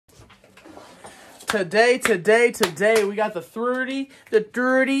today, we got the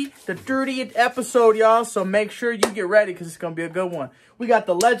 30th episode, y'all. So make sure you get ready because it's going to be a good one. We got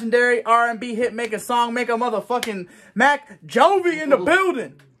the legendary R&B hit maker, song maker, motherfucking Mac Jovi in the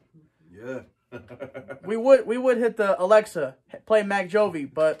building. Yeah. we would hit the Alexa, play Mac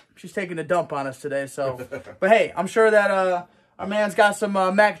Jovi, but she's taking a dump on us today. So, but hey, I'm sure that our man's got some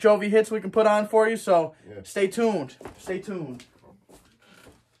Mac Jovi hits we can put on for you. So stay tuned. Stay tuned.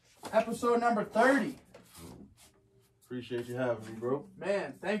 Episode number 30. Appreciate you having me, bro.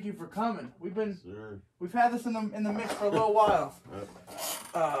 Man, thank you for coming. We've had this in the mix for a little while.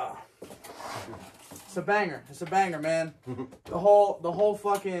 It's a banger. It's a banger, man. The whole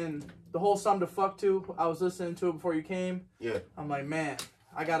Something to Fuck To. I was listening to it before you came. Yeah. I'm like, man,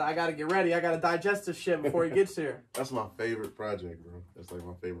 I gotta get ready. I gotta digest this shit before he gets here. That's my favorite project, bro. That's like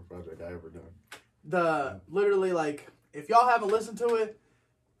my favorite project I ever done. Literally, like, if y'all haven't listened to it,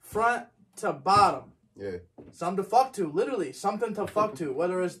 front to bottom. Yeah. Something to fuck to, literally. Something to fuck to.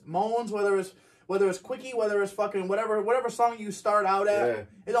 Whether it's moans, whether it's quickie, whether it's fucking whatever song you start out at,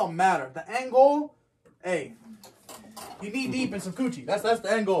 it don't matter. The end goal, hey, you knee deep in some coochie. That's the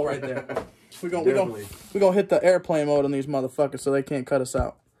end goal right there. We gonna hit the airplane mode on these motherfuckers so they can't cut us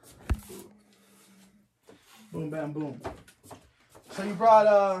out. Boom, bam, boom. So you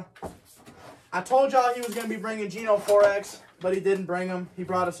brought I told y'all he was gonna be bringing Gino 4X, but he didn't bring him. He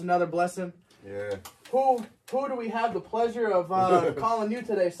brought us another blessing. Yeah. Who do we have the pleasure of calling you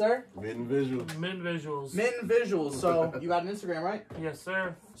today, sir? Mittenvisuals. Mittenvisuals. Mittenvisuals. So you got an Instagram, right? Yes,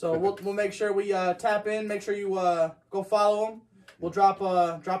 sir. So we'll make sure we tap in. Make sure you go follow him. We'll drop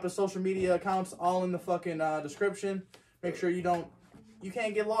his social media accounts all in the fucking description. Make sure you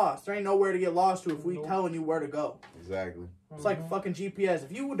can't get lost. There ain't nowhere to get lost to if we telling you where to go. Exactly. It's like fucking GPS.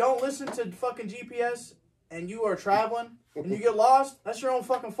 If you don't listen to fucking GPS and you are traveling and you get lost, that's your own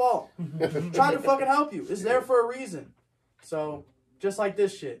fucking fault. Trying to fucking help you. It's there for a reason. So, just like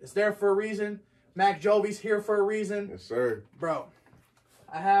this shit. It's there for a reason. Mac Jovi's here for a reason. Yes, sir. Bro,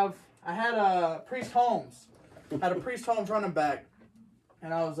 I had a Priest Holmes. Had a Priest Holmes running back.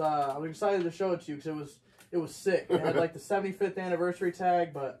 And I was excited to show it to you because it was sick. It had like the 75th anniversary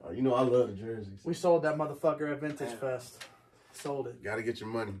tag, but you know I love the jerseys. We sold that motherfucker at Vintage Fest. Sold it. Gotta get your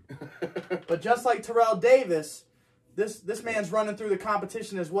money. But just like Terrell Davis, this man's running through the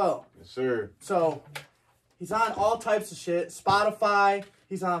competition as well. Yes, sir. So he's on all types of shit. Spotify.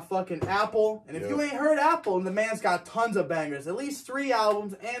 He's on fucking Apple. And if you ain't heard Apple, the man's got tons of bangers. At least 3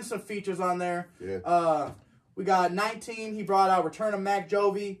 albums and some features on there. Yeah. We got 19. He brought out Return of Mac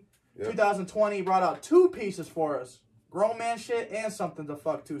Jovi. 2020, he brought out 2 pieces for us. Grown Man Shit and Something to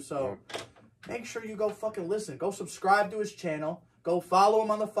Fuck To. So make sure you go fucking listen. Go subscribe to his channel. Go follow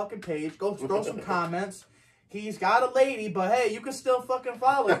him on the fucking page. Go throw some comments. He's got a lady, but hey, you can still fucking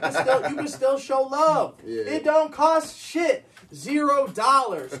follow. You can still show love. Yeah. It don't cost shit.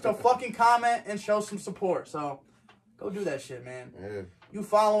 $0 to fucking comment and show some support. So go do that shit, man. Yeah. You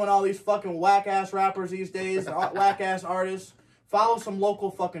following all these fucking whack-ass rappers these days, whack-ass artists. Follow some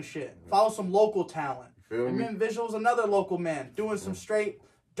local fucking shit. Follow some local talent. Feel me? Visuals, another local man, doing some straight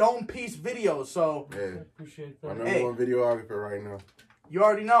dome piece videos. So appreciate that. My number one videographer right now. You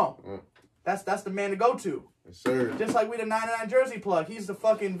already know. That's the man to go to. Yes, sir. Just like we the 99 Jersey plug. He's the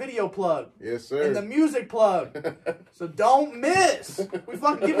fucking video plug. Yes, sir. And the music plug. So don't miss. We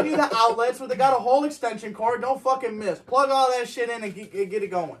fucking giving you the outlets where they got a whole extension cord. Don't fucking miss. Plug all that shit in and get it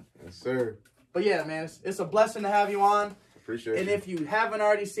going. Yes, sir. But yeah, man, it's a blessing to have you on. Appreciate it. And if you haven't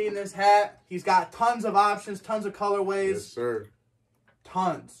already seen this hat, he's got tons of options, tons of colorways. Yes, sir.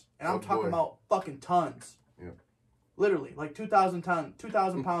 Tons. And I'm talking about fucking tons. Yeah. Literally, like 2,000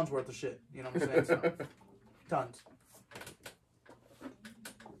 pounds worth of shit. You know what I'm saying? So, tons.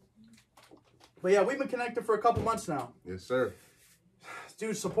 But yeah, we've been connected for a couple months now. Yes, sir. This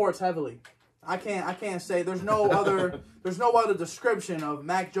dude supports heavily. I can't say there's no other description of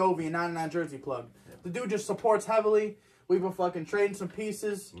Mac Jovi and 99 Jersey Plug. The dude just supports heavily. We've been fucking trading some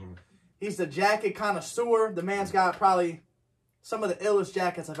pieces. He's the jacket connoisseur. The man's got probably some of the illest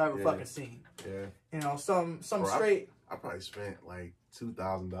jackets I've ever fucking seen. Yeah. You know, some Bro, straight. I probably spent like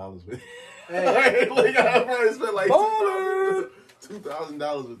 $2,000 with. Hey. Like I probably spent like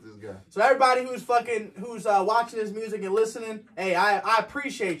 $2,000 with this guy. So everybody who's watching his music and listening, hey, I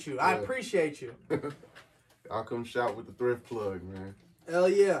appreciate you. I appreciate you. I'll come shop with the thrift plug, man. Hell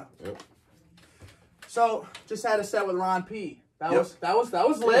yeah. Yep. So just had a set with Ron P. That was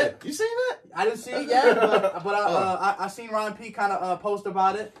lit. You seen that? I didn't see it yet, but I seen Ron P kind of post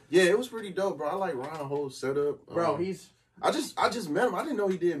about it. Yeah, it was pretty dope, bro. I like Ron's whole setup. Bro, I just met him. I didn't know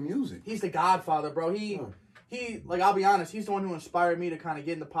he did music. He's the Godfather, bro. He like, I'll be honest, he's the one who inspired me to kind of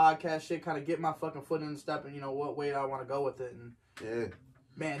get into podcast shit, kind of get my fucking foot in the step and, you know, what way I want to go with it. And yeah.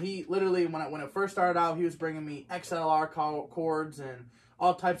 Man, he literally, when it first started out, he was bringing me XLR cords and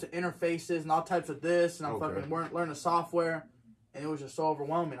all types of interfaces and all types of this, and I'm fucking learning software, and it was just so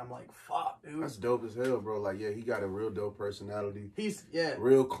overwhelming. I'm like, fuck, dude. That's dope as hell, bro. Like, yeah, he got a real dope personality. He's,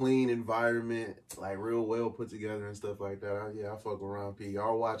 real clean environment, like, real well put together and stuff like that. I fuck around P.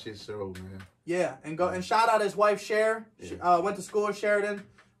 Y'all watch his show, man. Yeah, and shout out his wife, Cher. She went to school at Sheridan.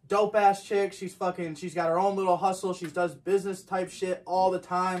 Dope ass chick. She's got her own little hustle. She does business type shit all the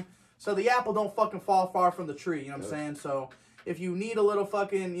time. So the apple don't fucking fall far from the tree. You know what I'm saying? So if you need a little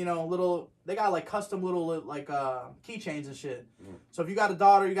fucking, you know, they got like custom little like keychains and shit. So if you got a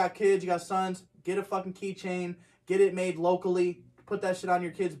daughter, you got kids, you got sons, get a fucking keychain, get it made locally, put that shit on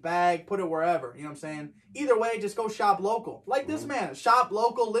your kid's bag, put it wherever. You know what I'm saying? Either way, just go shop local. Like this man, shop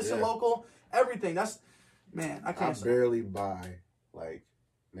local, listen local, everything. That's, man, I can't. I barely buy like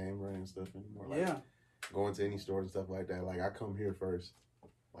name brand stuff anymore. Like, going to any stores and stuff like that. Like, I come here first.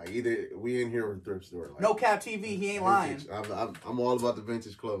 Like, either we in here or the thrift store. Like, No Cap TV, he ain't lying. I'm all about the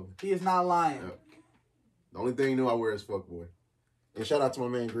vintage clothing. He is not lying. The only thing new I wear is fuckboy. And shout out to my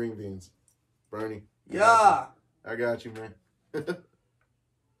man Green Beans, Bernie. I got you, man.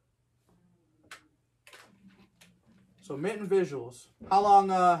 So mittenvisuals. How long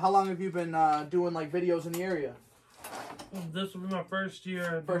have you been doing like videos in the area? This will be my first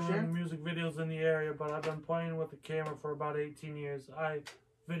year doing music videos in the area, but I've been playing with the camera for about 18 years. I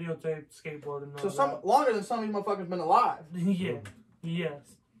videotaped skateboarding. So longer than some of these motherfuckers been alive. Yes.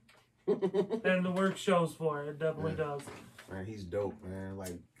 And the work shows for it. It definitely does. Man, he's dope, man.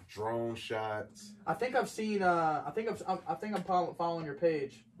 Like drone shots. I think I've seen. I think I'm following your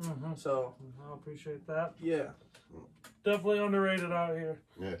page. So I appreciate that. Yeah. Definitely underrated out here.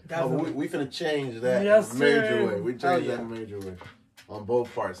 Yeah. We finna change that major way. We change that major way. On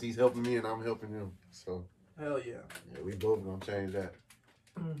both parts. He's helping me and I'm helping him. So hell yeah. Yeah, we both gonna change that.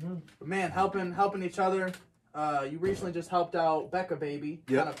 But man, helping each other. You recently just helped out Becca Baby.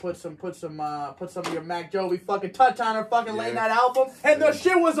 Kind of put some of your Mac Jovi fucking touch on her fucking late night album, and the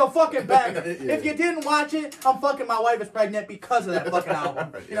shit was a fucking banger. If you didn't watch it, I'm fucking my wife is pregnant because of that fucking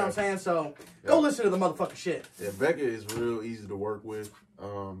album. You know what I'm saying? So go listen to the motherfucking shit. Yeah, Becca is real easy to work with.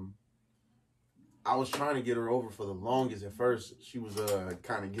 I was trying to get her over for the longest. At first, she was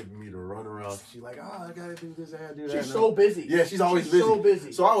kind of giving me the runaround. She's like, "Oh, I gotta do this, I gotta do that." She's so busy. Yeah, she's always busy. So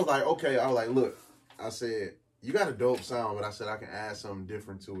busy. So I was like, okay. I was like, look, I said, you got a dope sound, but I said I can add something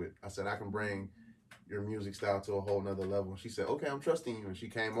different to it. I said I can bring your music style to a whole nother level. She said, okay, I'm trusting you. And she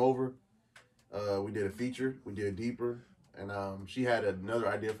came over. We did a feature. We did deeper. And she had another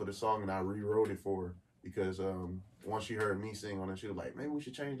idea for the song, and I rewrote it for her because once she heard me sing on it, she was like, maybe we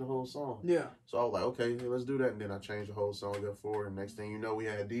should change the whole song. Yeah. So I was like, okay, let's do that. And then I changed the whole song up for her. And next thing you know, we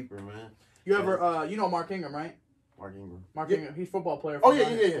had deeper, man. You ever, you know Mark Ingram, right? Mark Ingram. Mark Ingram. He's a football player. Oh,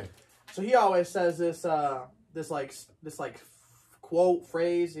 yeah. So he always says this quote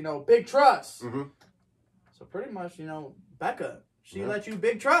phrase, you know, big trust. So pretty much, you know, Becca, she let you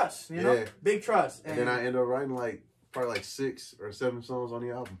big trust, you know, big trust. And then I ended up writing probably 6 or 7 songs on the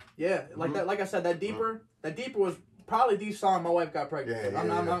album. Yeah, like that. Like I said, that deeper was probably the song my wife got pregnant. I'm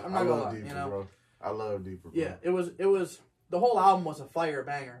not gonna lie, Deeper, you know. Bro. I love Deeper. Bro. Yeah, it was the whole album was a fire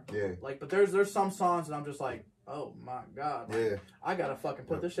banger. Yeah. Like, but there's some songs that I'm just like, oh my God. Like, I gotta fucking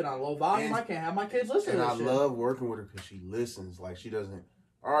put this shit on low volume. I can't have my kids listen to this shit. And I love working with her because she listens. Like, she doesn't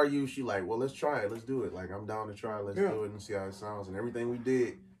argue. She like, well, let's try it. Let's do it. Like, I'm down to try it. Let's do it and see how it sounds. And everything we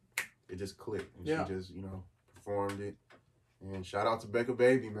did, it just clicked. And she just, you know, performed it. And shout out to Becca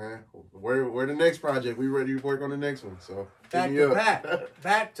Baby, man. We're the next project. We ready to work on the next one. So back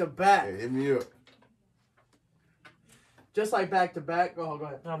to back. Yeah, hit me up. Just like back to back. Oh, go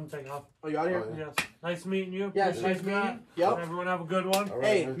ahead. I'm taking off. Oh, you out of here? Yes. Nice meeting you. Yeah, nice meeting you. Yep. Everyone have a good one. Right,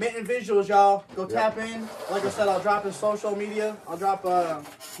 hey, mittenvisuals, y'all. Go tap in. Like I said, I'll drop his social media. I'll drop,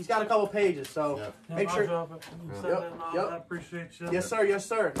 he's got a couple pages, so make sure. I'll drop it. I appreciate you. Yes, sir. Yes,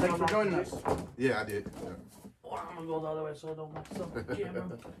 sir. Thanks for joining us. Yeah, I did. I'm going to go the other way so I don't mess up the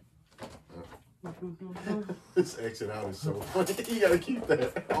camera. This exit out is so funny. You gotta keep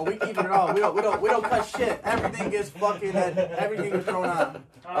that. Oh, we keep it all. We don't cut shit. Everything gets fucking. Everything is thrown on.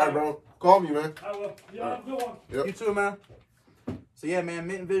 All right, bro. Call me, man. I will. Yeah, I'm good one. Yep. You too, man. So yeah, man.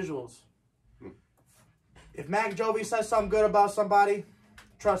 mittenvisuals. If Mac Jovi says something good about somebody,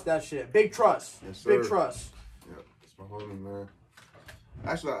 trust that shit. Big trust. Yes, sir. Big trust. Yeah, it's my homie, man.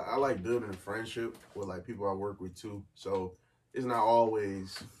 Actually, I like building a friendship with like people I work with too. So it's not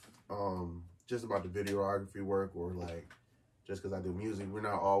always just about the videography work or like just because I do music. We're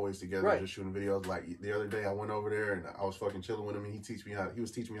not always together just shooting videos. Like the other day, I went over there and I was fucking chilling with him, and he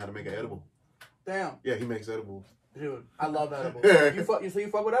was teaching me how to make an edible. Damn. Yeah, he makes edibles. Dude, I love edibles. You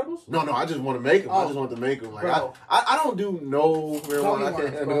fuck with edibles? No, I just want to make them. I just want to make them. Like I don't do no marijuana.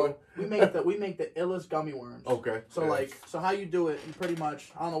 Gummy worms, bro. We make the illest gummy worms. Okay. So so how you do it? You pretty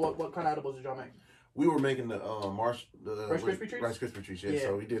much, I don't know what kind of edibles did y'all make? We were making the Rice Krispie treats. Rice Krispie treats. Yeah.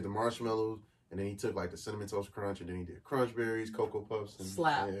 So we did the marshmallows. And then he took like the Cinnamon Toast Crunch, and then he did Crunch Berries, Cocoa Puffs. And,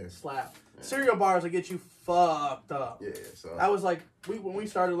 slap. Yeah. Cereal bars will get you fucked up. Yeah, so. That was like, when we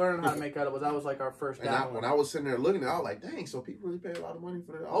started learning how to make edibles, that was like our first down. When I was sitting there looking at it, I was like, dang, so people really pay a lot of money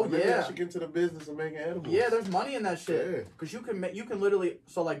for that. Oh, maybe yeah. I should get into the business of making edibles. Yeah, there's money in that shit. Because you can literally,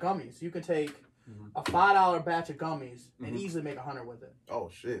 so like gummies, you can take a $5 batch of gummies and easily make 100 with it. Oh,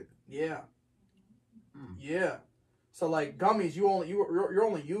 shit. Yeah. Yeah. So like gummies, you're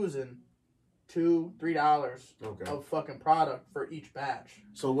only using $2-3 of fucking product for each batch.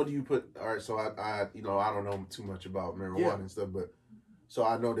 So what do you put? All right, so I don't know too much about marijuana and stuff, but so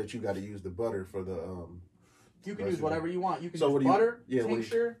I know that you got to use the butter for the You can use whatever you want. You can use butter,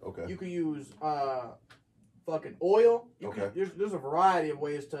 tincture. Okay. You can use fucking oil. There's a variety of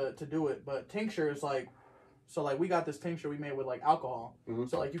ways to do it, but tincture is like. So like we got this tincture we made with like alcohol.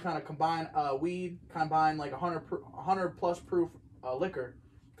 So like you kind of combine weed, combine like 100 plus proof liquor.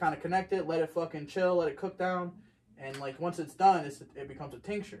 Kind of connect it, let it fucking chill, let it cook down, and like once it's done, it becomes a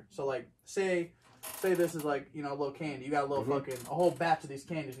tincture. So like say this is like a little candy. You got a little fucking a whole batch of these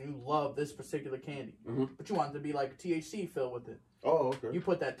candies, and you love this particular candy, but you want it to be like THC filled with it. Oh, okay. You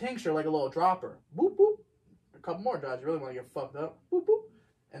put that tincture like a little dropper, boop boop, a couple more drops. You really want to get fucked up, boop boop,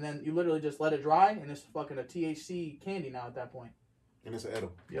 and then you literally just let it dry, and it's fucking a THC candy now at that point. And it's an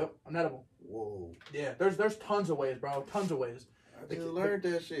edible. Yep, an edible. Whoa. Yeah, there's tons of ways, bro. Tons of ways. I just learned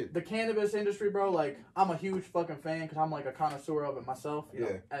that shit. The cannabis industry, bro, like, I'm a huge fucking fan because I'm, like, a connoisseur of it myself. You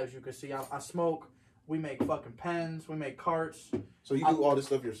know, as you can see, I smoke. We make fucking pens. We make carts. So you do all this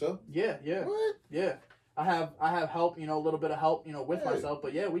stuff yourself? Yeah. What? Yeah. I have help, a little bit of help, with myself.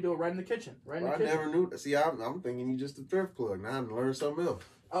 But, yeah, we do it right in the kitchen. I never knew. See, I'm thinking you just a thrift plug. Now I'm learning something else.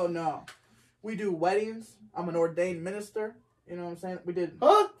 Oh, no. We do weddings. I'm an ordained minister. You know what I'm saying? We did.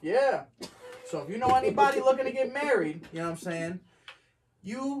 Huh? Yeah. So if you know anybody looking to get married, you know what I'm saying?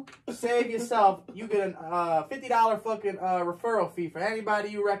 You save yourself. You get a $50 fucking referral fee for anybody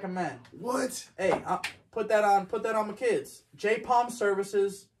you recommend. What? Hey, put that on my kids. J Palm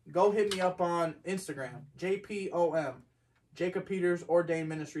Services. Go hit me up on Instagram. JPOM. Jacob Peters Ordained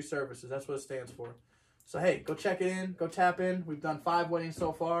Ministry Services. That's what it stands for. So hey, go check it in. Go tap in. We've done 5 weddings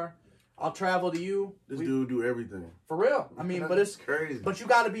so far. I'll travel to you. This dude do everything. For real. I mean, but it's crazy. But you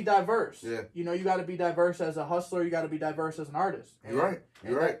got to be diverse. Yeah. You got to be diverse as a hustler. You got to be diverse as an artist. And,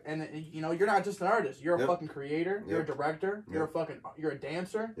 You're right. And you're not just an artist. You're a fucking creator. You're a director. You're a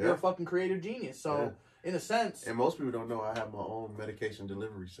dancer. You're a fucking creative genius. So, in a sense. And most people don't know I have my own medication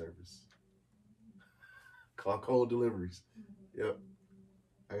delivery service. Called Cold Deliveries. Yep.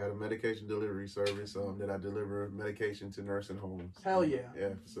 I got a medication delivery service that I deliver medication to nursing homes. Hell yeah. Yeah,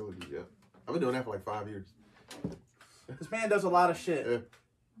 facilities, yeah. I've been doing that for like 5 years. This man does a lot of shit. Yeah.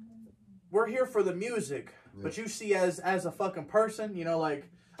 We're here for the music, but you see as a fucking person,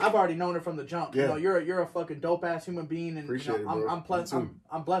 like I've already known it from the jump. Yeah. You're a fucking dope ass human being, and Appreciate it, bro.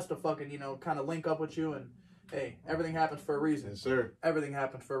 I'm blessed to fucking kind of link up with you, and hey, everything happens for a reason. Yes, sir. Everything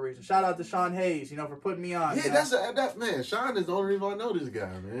happens for a reason. Shout out to Sean Hayes, for putting me on. Yeah, that man. Sean is the only reason I know this guy,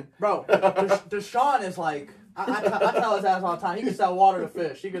 man. Bro, Deshaun is like, I tell his ass all the time, he can sell water to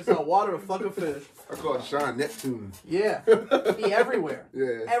fish. He can sell water to fucking fish. I call it Sean Neptune. Yeah, he everywhere.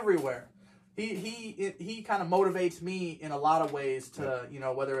 Yeah, everywhere. He kind of motivates me in a lot of ways to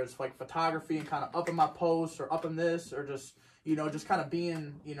whether it's like photography and kind of upping my posts or upping this or just just kind of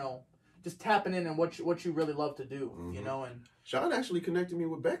being just tapping in and what you really love to do, and Sean actually connected me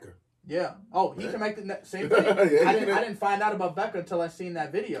with Becca. Yeah. Oh, he connected same thing. I didn't find out about Becca until I seen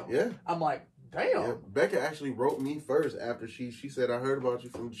that video. Yeah. I'm like, damn. Yeah. Becca actually wrote me first after she said I heard about you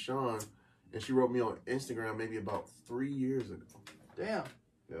from Sean, and she wrote me on Instagram maybe about 3 years ago. Damn.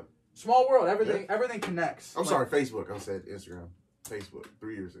 Yeah. Small world. Everything connects. I'm sorry, Facebook. I said Instagram. Facebook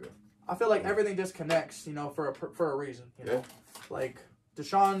 3 years ago. I feel like everything just connects, for a reason. Like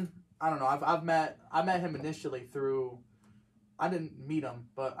Deshaun. I don't know. I met him initially through. I didn't meet him,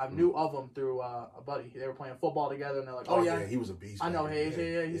 but I knew of him through a buddy. They were playing football together, and they're like, "Oh yeah, he was a beast." I know Hayes.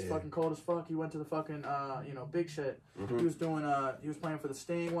 Yeah, he's fucking cold as fuck. He went to the fucking big shit. He was doing he was playing for the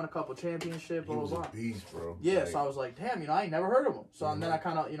Sting, won a couple championships. Blah, he was blah, blah. a beast, bro. Yeah, like, so I was like, damn, I ain't never heard of him. So and then I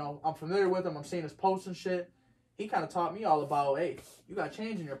kind of I'm familiar with him. I'm seeing his posts and shit. he kind of taught me all about, hey, you got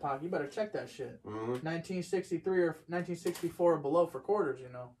change in your pocket. You better check that shit. 1963 or 1964 or below for quarters, you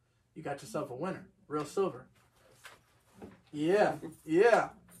know. You got yourself a winner. Real silver. Yeah. Yeah.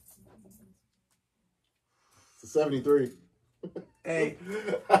 It's a 73. Hey,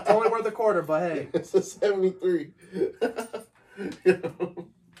 totally worth a quarter, but hey. It's a 73.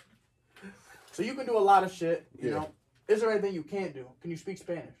 So you can do a lot of shit, you know. Is there anything you can't do? Can you speak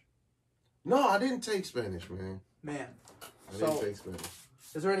Spanish? No, I didn't take Spanish, man. I didn't take Spanish.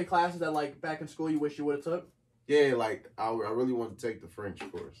 Is there any classes that, like, back in school you wish you would have took? Yeah, like, I really want to take the French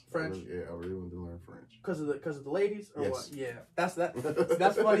course. French? I really want to learn French. Because of the ladies? Or yes. What? Yeah. That's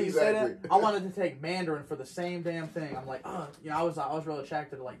funny you say that. I wanted to take Mandarin for the same damn thing. I'm like, oh, you know, I was real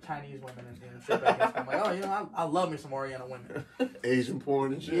attracted to, like, Chinese women and shit back in school. I'm like, oh, you know, I love me some Oriental women. Asian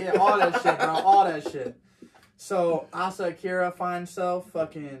porn and shit. Yeah, all that shit, bro. All that shit. So, Asa Akira, fine self,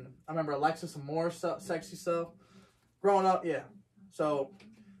 fucking, I remember Alexis Amore, sexy self. Growing up, yeah. So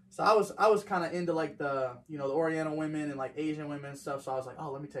I was kind of into, like, the, you know, the Oriental women and, like, Asian women and stuff. So I was like,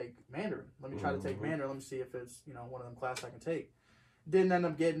 oh, let me take Mandarin. Let me try to take Mandarin. Let me see if it's, you know, one of them classes I can take. Didn't end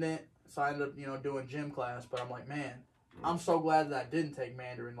up getting it. So I ended up, you know, doing gym class. But I'm like, man, I'm so glad that I didn't take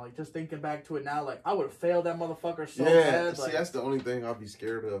Mandarin. Like, just thinking back to it now, like, I would have failed that motherfucker so bad. See, like, that's the only thing I'll be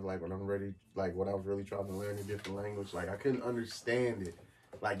scared of, like, when I'm ready, like, when I was really trying to learn a different language. Like, I couldn't understand it.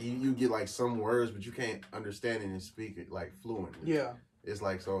 Like, you get, like, some words, but you can't understand it and speak it, like, fluently. Yeah. It's,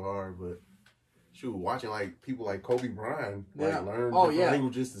 like, so hard, but, shoot, watching, like, people like Kobe Bryant, like, learn different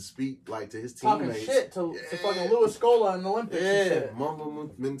languages to speak, like, to his teammates. Talking shit to fucking Louis Scola in the Olympics and shit. Mamba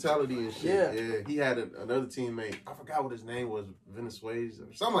mentality and shit. Yeah. He had another teammate, I forgot what his name was, Venezuela,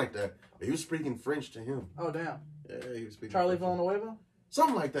 or something like that. But he was speaking French to him. Oh, damn. Yeah, he was speaking Charlie French. Villanueva?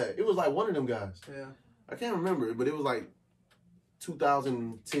 Something like that. It was, like, one of them guys. Yeah. I can't remember it, but it was, like,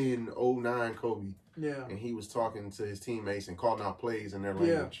 2010, 09 Kobe. Yeah. And he was talking to his teammates and calling out plays in their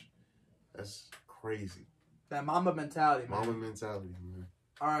language. That's crazy. That Mamba mentality, man. Mamba mentality, man.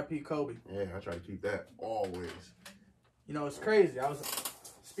 R.I.P. Kobe. Yeah, I try to keep that always. You know, it's crazy. I was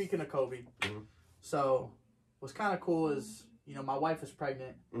speaking of Kobe. So what's kind of cool is, you know, my wife is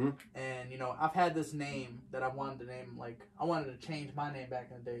pregnant. And, you know, I've had this name that I wanted to name, like, I wanted to change my name back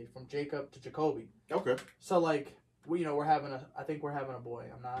in the day from Jacob to Jacoby. Okay. So, like, you know, I think we're having a boy.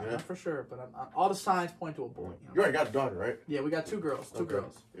 I'm not for sure, but all the signs point to a boy. You know? You already got a daughter, right? Yeah, we got two girls. Two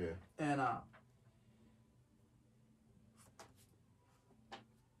girls. Yeah. And I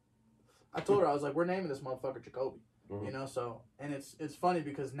told her, I was like, we're naming this motherfucker Jacoby. You know, so, and it's funny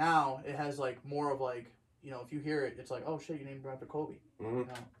because now it has, like, more of, like, you know, if you hear it, it's like, oh shit, you named him after Kobe. You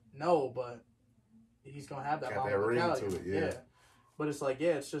know? No, but he's gonna have that mentality. To it, yeah. But it's like,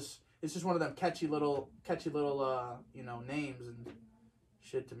 yeah, it's just one of them catchy little you know, names and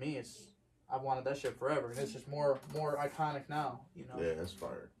shit. To me, I've wanted that shit forever, and it's just more iconic now, you know. Yeah, that's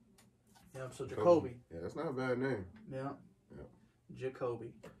fire. Yeah, so Jacoby. Yeah, that's not a bad name. Yeah.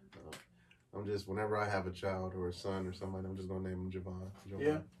 Jacoby. I'm just, whenever I have a child or a son or somebody, I'm just gonna name him Javon.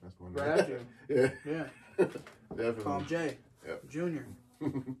 Yeah. That's my name. Right after him. Yeah. Definitely. Call him Jay. Yep. Junior.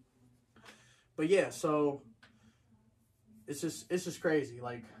 But yeah, so it's just crazy,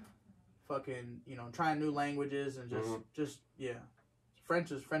 like, fucking, you know, trying new languages and just yeah.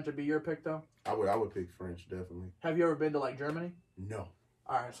 French would be your pick though? I would pick French, definitely. Have you ever been to, like, Germany? No.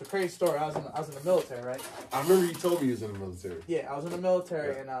 Alright, so crazy story. I was in the military, right? I remember you told me you was in the military. Yeah, I was in the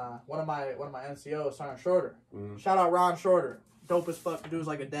military, and one of my NCOs, Sergeant Shorter. Shout out Ron Shorter. Dope as fuck. Dude was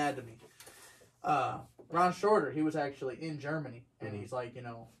like a dad to me. Ron Shorter, he was actually in Germany, and he's like, you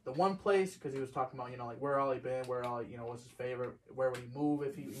know, the one place, because he was talking about, you know, like, where all he been, you know, what's his favorite, where would he move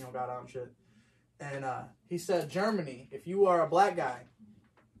if he, you know, got out and shit. And he said, Germany, if you are a black guy,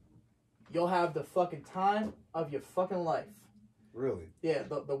 you'll have the fucking time of your fucking life. Really? Yeah,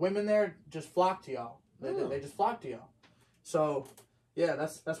 the women there just flock to y'all. They just flock to y'all. So, yeah,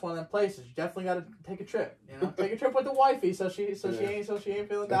 that's one of them places. You definitely got to take a trip. You know, take a trip with the wifey so she ain't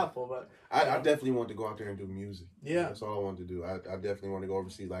feeling doubtful. But I definitely want to go out there and do music. Yeah, that's all I want to do. I definitely want to go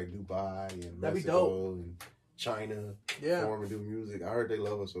overseas, like Dubai and that'd Mexico and China. Yeah, perform and do music. I heard they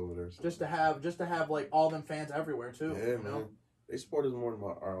love us over there. So. Just to have like all them fans everywhere too. Yeah, man. Know? They support us more than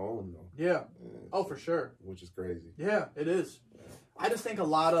our own though. Yeah. Oh, for sure. Which is crazy. Yeah, it is. I just think a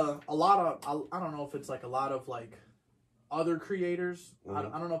lot of I don't know if it's like a lot of like other creators. I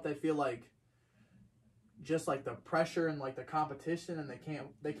don't know if they feel like just like the pressure and like the competition and they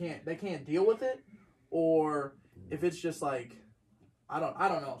can't deal with it, or if it's just like I don't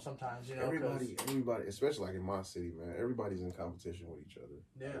know sometimes, you know. Everybody, especially like in my city, man, everybody's in competition with each other.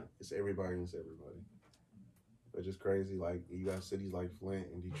 Yeah. It's everybody against everybody. It's just crazy. Like you got cities like Flint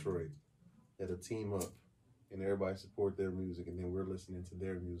and Detroit that'll team up and everybody support their music, and then we're listening to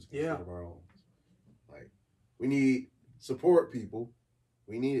their music instead of our own. Like, we need support, people.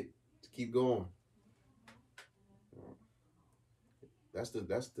 We need it to keep going. That's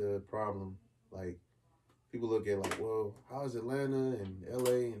the problem. Like, people look at like, well, how is Atlanta and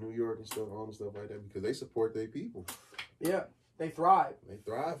LA and New York and stuff, all the stuff like that? Because they support their people. Yeah, they thrive. They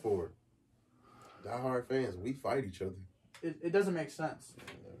thrive for it. Die-hard fans, we fight each other. It doesn't make sense.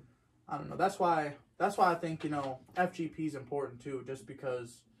 I don't know. That's why I think, you know, FGP is important too, just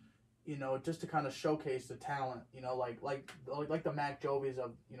because, you know, just to kind of showcase the talent, you know, like the Mac Jovis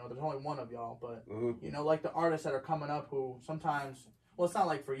of, you know, there's only one of y'all, but you know, like the artists that are coming up who sometimes, well, it's not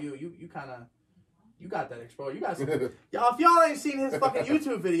like for you kind of, you got that exposure. You got some, y'all. If y'all ain't seen his fucking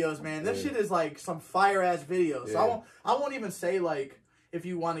YouTube videos, man, this shit is like some fire ass videos. Yeah. So I won't even say like if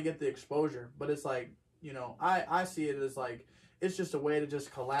you want to get the exposure, but it's like, you know, I see it as like it's just a way to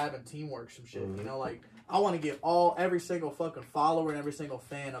just collab and teamwork some shit. You know, like I want to get every single fucking follower and every single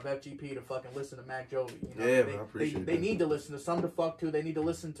fan of FGP to fucking listen to Mac Jovi. You know? Yeah, I appreciate they need to listen to Some to Fuck To. They need to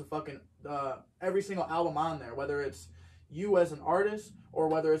listen to fucking every single album on there, whether it's you as an artist or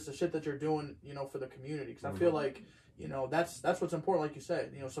whether it's the shit that you're doing, you know, for the community. Because I feel like, you know, that's what's important. Like you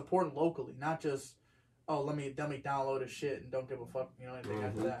said, you know, supporting locally, not just, oh, let me download this shit and don't give a fuck, you know, anything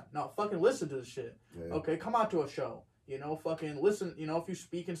after that. No, fucking listen to the shit. Yeah. Okay, come out to a show. You know, fucking listen. You know, if you're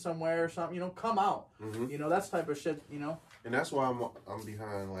speaking somewhere or something, you know, come out. You know, that's type of shit. You know. And that's why I'm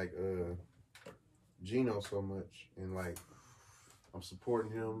behind like Gino so much, and like I'm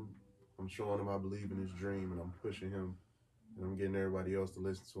supporting him. I'm showing him I believe in his dream, and I'm pushing him. And I'm getting everybody else to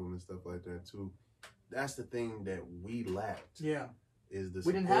listen to him and stuff like that too. That's the thing that we lacked. Yeah. Is the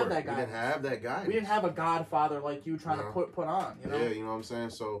we didn't have that guy. We didn't have that guy. We didn't have a godfather like you trying to put on. You know. Yeah, you know what I'm saying.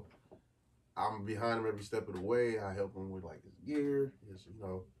 So I'm behind him every step of the way. I help him with like his gear,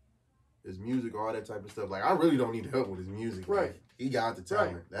 his music, all that type of stuff. Like I really don't need help with his music. Right. Like, he got the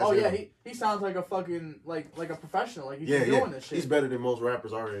talent. Right. That's oh him. yeah, he sounds like a fucking like a professional. Like he's been doing this shit. He's better than most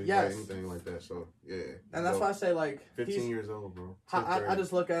rappers already. Yes. Anything like that. So yeah. And that's why I say like 15 years old, bro. I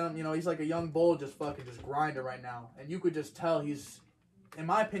just look at him. You know, he's like a young bull, just grinding right now, and you could just tell he's, in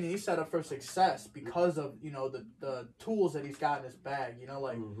my opinion, he's set up for success because of, you know, the tools that he's got in his bag. You know,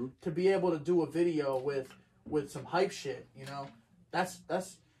 like to be able to do a video with some hype shit. You know, that's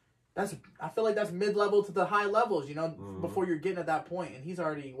I feel like that's mid-level to the high levels, you know, before you're getting at that point. And he's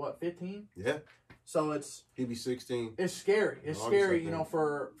already, what, 15? Yeah. So he'd be 16. It's scary. It's scary, you know,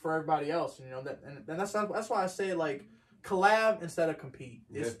 for everybody else. You know, and that's why I say, like, collab instead of compete.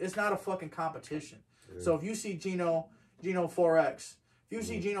 It's not a fucking competition. Yeah. So if you see Gino 4X, if you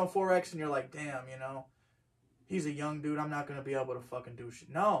see Gino 4X and you're like, damn, you know, he's a young dude, I'm not going to be able to fucking do shit.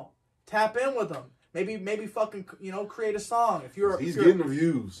 No. Tap in with him. Maybe fucking, you know, create a song. He's getting the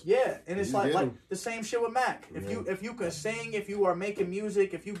views. Yeah, and it's like the same shit with Mac. If you can sing, if you are making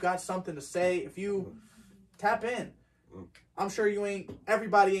music, if you got something to say, if you tap in, I'm sure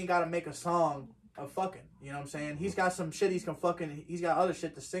everybody ain't gotta make a song of fucking. You know what I'm saying? He's got some shit he's got other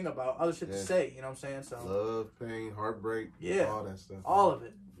shit to sing about, other shit to say. You know what I'm saying? So love, pain, heartbreak, all that stuff. All of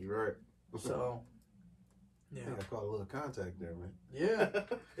it. You're right. So. Yeah, I caught a little contact there, man. Yeah,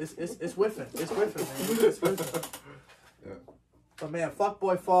 it's whiffing. It's whiffing, man. It's whiffing. Yeah. But man,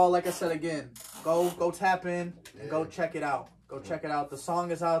 Fuckboy Fall. Like I said again, go tap in and go check it out. Go check it out. The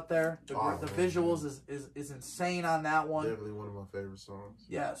song is out there. The visuals is insane on that one. Definitely one of my favorite songs.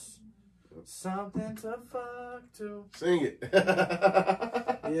 Yes. Yep. Something to fuck to. Sing it.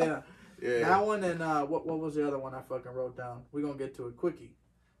 Yeah. That one and what was the other one I fucking wrote down? We're gonna get to it quickie.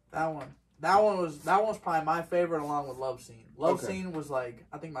 That one's probably my favorite along with Love Scene. Love Scene was like,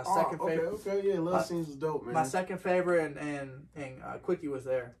 I think my second favorite. Okay, yeah, Love Scene was dope, man. My second favorite and Quickie was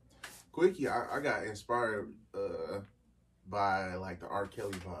there. Quickie, I got inspired by like the R.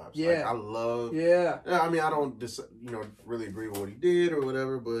 Kelly vibes. Yeah. Like, I love. Yeah. I mean, I don't really agree with what he did or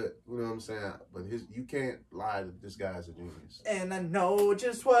whatever, but you know what I'm saying. But you can't lie that this guy's a genius. And I know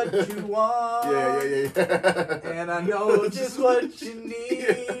just what you want. Yeah. And I know just what you need.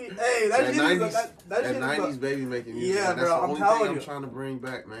 Hey, that shit is 90s baby making music. Yeah, that's bro. the only thing I'm trying to bring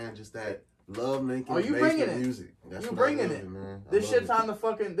back, man. Just that love making. You bringing it? Music. That's you bringing it, man. This shit's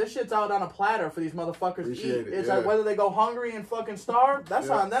out on a platter for these motherfuckers to eat. It's like whether they go hungry and fucking starve. That's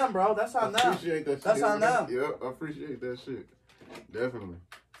on them, bro. That's on them. Appreciate that shit. That's on them. Yep, I appreciate that shit. Definitely.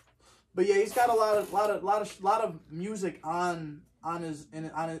 But yeah, he's got a lot of music in his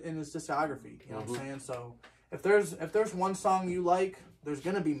discography. You know what I'm saying? So if there's one song you like, there's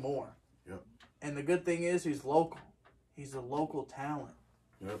gonna be more. Yep. And the good thing is he's local. He's a local talent.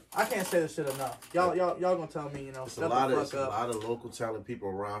 Yep. I can't say this shit enough. Y'all gonna tell me, you know, it's a lot of local talent people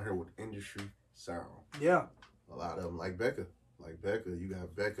around here with industry. sound. Yeah. A lot of them, like Becca. You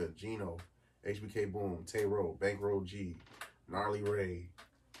got Becca, Gino, HBK Boom, Tay-Ro, Bankroll G, Gnarly Ray,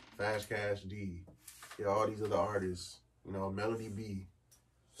 Fast Cash D. Yeah, all these other artists. You know, Melody B.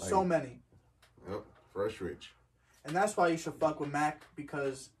 Like, so many. Yep. Fresh Rich. And that's why you should fuck with Mac,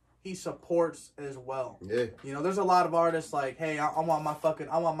 because he supports as well. Yeah. You know, there's a lot of artists like, hey, I want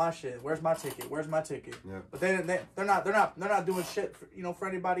my shit. Where's my ticket? Yeah. But they're not doing shit for, you know, for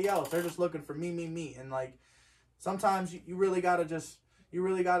anybody else. They're just looking for me. And like, sometimes you really gotta just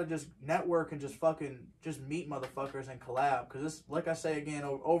network and just meet motherfuckers and collab. Cause it's, like I say again,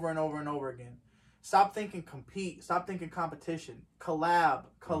 over and over and over again. Stop thinking compete. Stop thinking competition. Collab,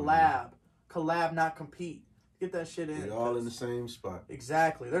 not compete. Get that shit in. We're all in the same spot.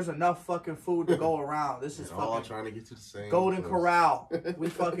 Exactly. There's enough fucking food to go around. This is fucking all trying to get to the same Golden place. Corral.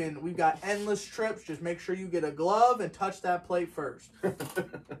 We've got endless trips. Just make sure you get a glove and touch that plate first.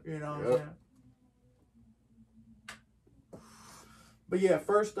 You know what I'm saying? But yeah,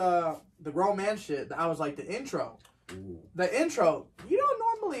 first the grown man shit. I was like the intro. Ooh. The intro. You don't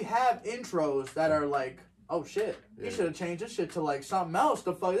normally have intros that are like, oh shit, you should have changed this shit to like something else.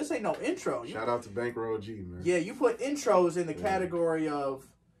 The fuck, this ain't no intro. Shout out to Bankroll G, man. Yeah, you put intros in the category of,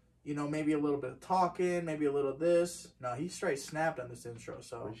 you know, maybe a little bit of talking, maybe a little this. No, he straight snapped on this intro.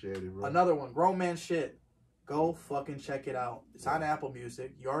 So appreciate it, bro. Another one, grown man shit. Go fucking check it out. It's on Apple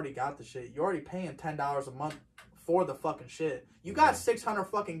Music. You already got the shit. You're already paying $10 a month for the fucking shit. You got 600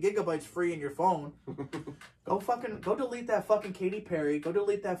 fucking gigabytes free in your phone. Go delete that fucking Katy Perry. Go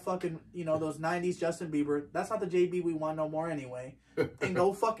delete that fucking, you know, those 90s Justin Bieber. That's not the JB we want no more anyway. And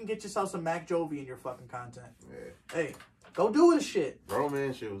go fucking get yourself some Mac Jovi in your fucking content. Yeah. Hey, go do this shit. Bro,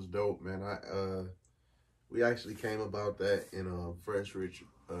 man, shit was dope, man. We actually came about that in a Fresh Rich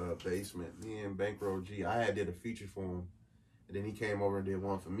basement. Me and Bankroll G. I did a feature for him. And then he came over and did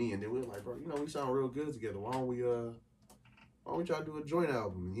one for me. And then we were like, bro, you know, we sound real good together. Why don't we try to do a joint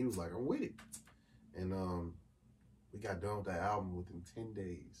album? And he was like, I'm with it. And we got done with that album within 10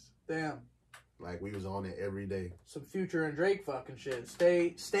 days. Damn. Like, we was on it every day. Some Future and Drake fucking shit.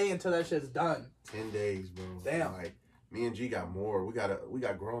 Stay until that shit's done. 10 days, bro. Damn. Like, me and G got more. We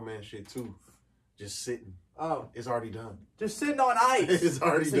got grown man shit too. Just sitting. Oh. It's already done. Just sitting on ice. It's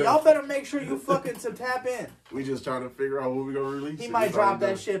already done. So y'all better make sure you fucking tap in. We just trying to figure out what we gonna release. He might drop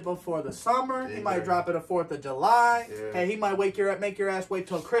that shit before the summer. He might drop it the 4th of July. Yeah. Hey, he might make your ass wait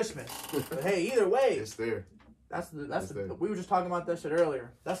till Christmas. But hey, either way. It's there. We were just talking about that shit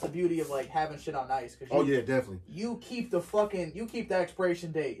earlier. That's the beauty of like having shit on ice. Yeah, definitely. You keep the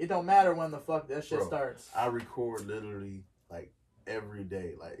expiration date. It don't matter when the fuck that shit starts. I record literally like every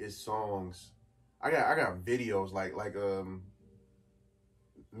day. Like, it's songs. I got videos like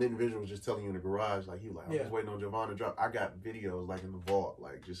mittenvisuals just telling you in the garage, like, he was like, I'm just waiting on Javon to drop. I got videos like in the vault,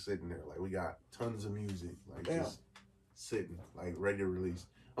 like just sitting there. Like, we got tons of music, like just sitting, like ready to release.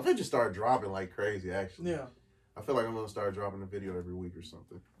 I'm gonna just start dropping like crazy, actually. Yeah. I feel like I'm gonna start dropping a video every week or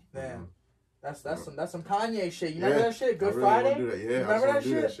something. Damn. That's some Kanye shit. You remember that shit? Good Friday? Do that. Yeah, remember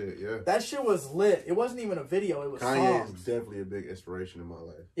that shit? Yeah. That shit was lit. It wasn't even a video. It was Kanye songs. is definitely a big inspiration in my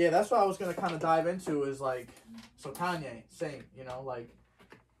life. Yeah, that's what I was gonna kind of dive into. Is like, so Kanye, same. You know, like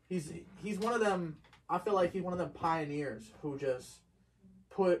he's one of them. I feel like he's one of them pioneers who just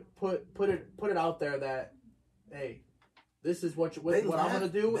put it out there that, hey, this is what I'm gonna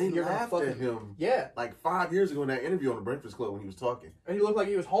do. They you're laughed gonna at him. Yeah. Like 5 years ago in that interview on the Breakfast Club when he was talking. And he looked like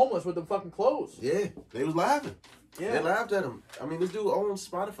he was homeless with them fucking clothes. Yeah. They was laughing. Yeah. They laughed at him. I mean, this dude owns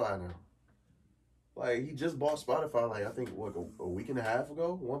Spotify now. Like, he just bought Spotify, like, I think, what, a week and a half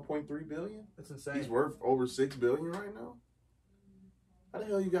ago? 1.3 billion? That's insane. He's worth over 6 billion right now. How the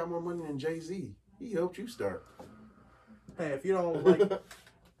hell you got more money than Jay-Z? He helped you start. Hey, if you don't like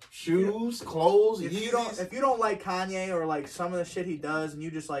shoes, clothes, if you don't like Kanye or like some of the shit he does, and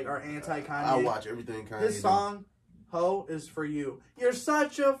you just like are anti-Kanye, I watch everything Kanye. His song "Ho" is for you. You're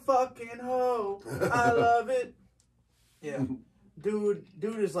such a fucking hoe. I love it. Yeah, dude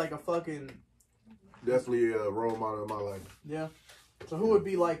is like a fucking definitely a role model in my life. Yeah. So who would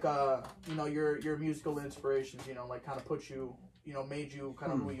be like you know, your musical inspirations? You know, like kind of put you, you know, made you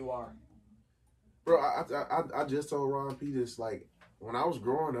kind of who you are. Bro, I just told Ron P this, like, when I was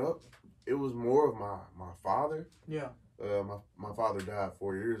growing up, it was more of my father. Yeah. My father died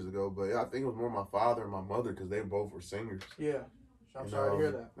 4 years ago, but I think it was more my father and my mother because they both were singers. Yeah. I'm sorry to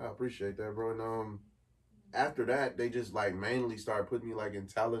hear that. I appreciate that, bro. And after that, they just like mainly started putting me like in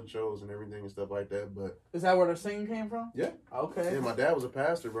talent shows and everything and stuff like that. But is that where the singing came from? Yeah. Okay. Yeah, my dad was a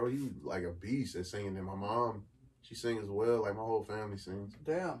pastor, bro. He was like a beast at singing, and my mom, she sings as well. Like, my whole family sings.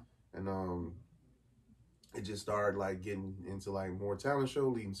 Damn. And it just started like getting into like more talent show,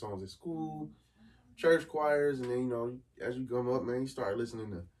 leading songs at school, church choirs, and then you know as you come up, man, you start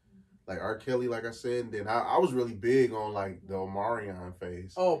listening to like R. Kelly, like I said. And then I was really big on like the Omarion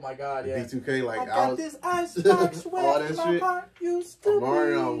phase. Oh my God, yeah. B2K, like I got this icebox all where that my shit. heart used to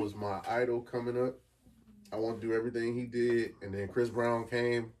Omarion be. was my idol coming up. I want to do everything he did, and then Chris Brown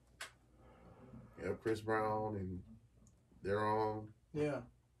came. Yep, Chris Brown and their own. Yeah.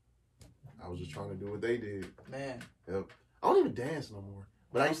 I was just trying to do what they did. Man. Yep. I don't even dance no more.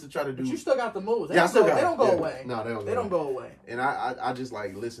 But I used to try to do. But you still got the moves. They Yeah, I still got. They don't go yeah. away. No, they don't go away. And I just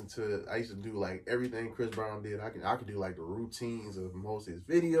like listen to. I used to do like everything Chris Brown did. I could do like the routines of most of his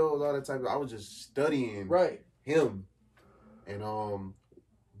videos, all that type of. I was just studying him, and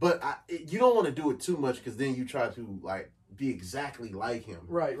but you don't want to do it too much because then you try to like be exactly like him.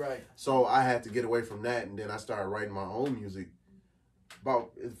 Right. So I had to get away from that, and then I started writing my own music.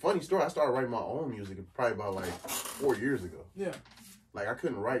 Funny story, I started writing my own music probably about like 4 years ago. Yeah. Like I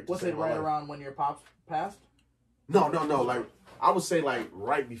couldn't write. Was it right around when your pops passed? No. Like I would say like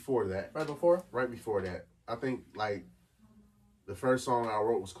right before that. Right before? Right before that. I think like the first song I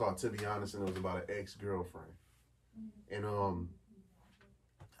wrote was called "To Be Honest," and it was about an ex-girlfriend. And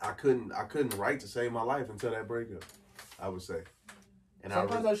I couldn't write to save my life until that breakup, I would say. And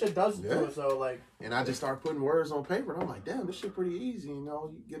sometimes that shit does do it, so like. And I just started putting words on paper, and I'm like, damn, this shit pretty easy. You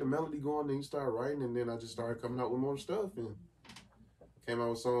know, you get a melody going, then you start writing, and then I just started coming out with more stuff, and came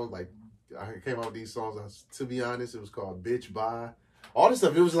out with songs like I came out with these songs. To be honest, it was called "Bitch Bye." All this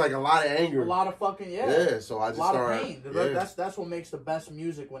stuff, it was like a lot of anger, a lot of fucking yeah. So I just a lot started, of pain. Yeah. That's what makes the best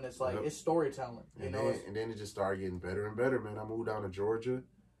music when it's like it's storytelling. And then it just started getting better and better, man. I moved down to Georgia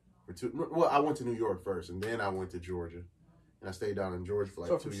well, I went to New York first, and then I went to Georgia. And I stayed down in Georgia for like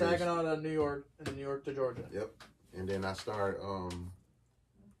 2 years. So from Saginaw to New York, and New York to Georgia. Yep. And then I started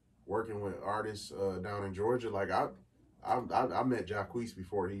working with artists down in Georgia. Like I met Jacquees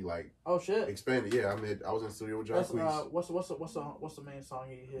before he like expanded. Yeah, I was in the studio with Jacquees. What's the main song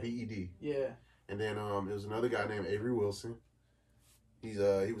he hit? BED. Yeah. And then there was another guy named Avery Wilson. He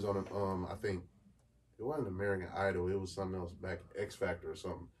was on I think it wasn't American Idol. It was something else back, X Factor or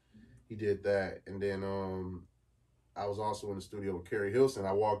something. He did that, and then I was also in the studio with Carrie Hilson.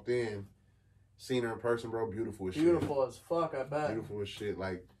 I walked in, seen her in person, bro. Beautiful as shit. Beautiful as fuck, I bet. Beautiful as shit.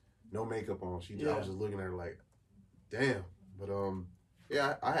 Like, no makeup on. I was just looking at her like, damn. But,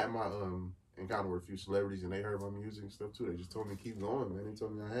 yeah, I had my encounter with a few celebrities, and they heard my music and stuff, too. They just told me to keep going, man. They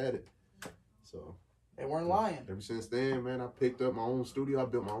told me I had it. So. They weren't lying. Ever since then, man, I picked up my own studio. I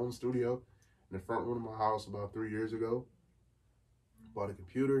built my own studio in the front room of my house about 3 years ago. Bought a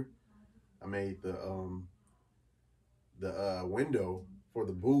computer. I made the window for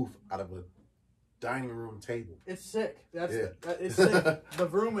the booth out of a dining room table. It's sick. It's sick. The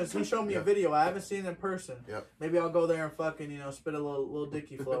room is. He showed me a video. I haven't seen it in person. Yep. Maybe I'll go there and fucking spit a little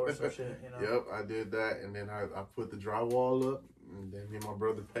dicky flow or some shit. Yep, I did that, and then I put the drywall up, and then me and my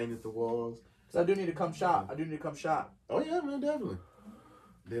brother painted the walls. So I do need to come shop. Oh yeah, man, definitely.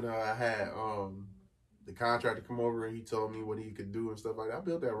 Then I had the contractor come over, and he told me what he could do and stuff like that. I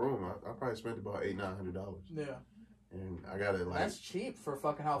built that room. I probably spent about $800-900. Yeah. And I got it like that's cheap for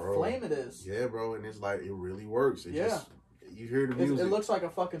fucking how flame it is. Yeah, bro, and it's like it really works. It just, you hear the music. It looks like a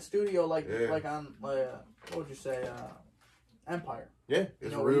fucking studio, like on what would you say, Empire. Yeah,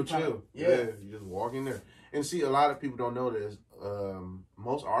 it's real chill. You just walk in there and see. A lot of people don't know this.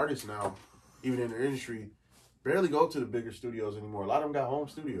 Most artists now, even in the industry, barely go to the bigger studios anymore. A lot of them got home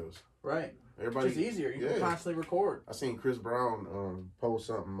studios. Right. Everybody's easier. You can constantly record. I seen Chris Brown post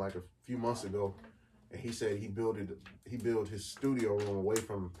something like a few months ago. And he said he built his studio room away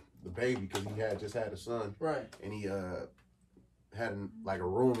from the baby because he had just had a son. Right. And he had like a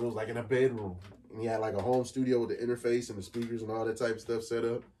room. It was like in a bedroom. And he had like a home studio with the interface and the speakers and all that type of stuff set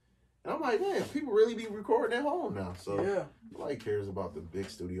up. And I'm like, man, people really be recording at home now. So nobody cares about the big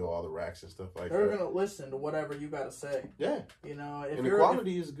studio, all the racks and stuff like that. They're going to listen to whatever you got to say. Yeah. If and the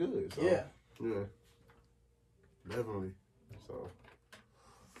quality is good. So, yeah. Yeah. Definitely. So.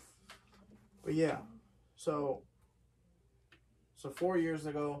 But yeah. So 4 years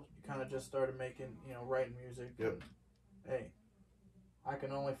ago, you kind of just started making, writing music. Yep. And, hey, I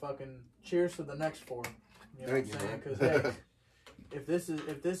can only fucking cheers to the next 4. You know Thank what I'm you, saying? Because hey, if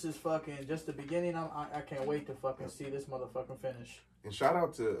this is fucking just the beginning, I can't wait to fucking see this motherfucking finish. And shout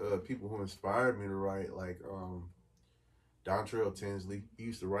out to people who inspired me to write, like Dontrell Tinsley. He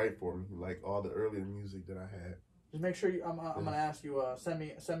used to write for me, like all the earlier music that I had. Just make sure I'm gonna ask you send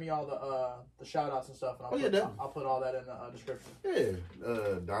me all the shout outs and stuff, and I'll put all that in the description. Yeah,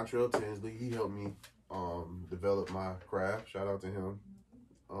 Dontrell Tinsley, he helped me develop my craft. Shout out to him.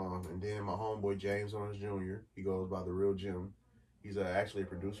 And then my homeboy James Owens Jr. He goes by the Real Jim. He's actually a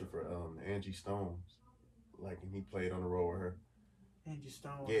producer for Angie Stones. Like, and he played on the road with her. Angie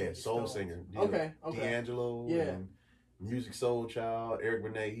Stone. Yeah, Angie soul Stones. singer. Okay. D'Angelo. Yeah. And Music Soul Child. Eric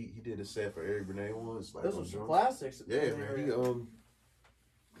Benet. He did a set for Eric Benet once. Like, those are some classics. Yeah, man.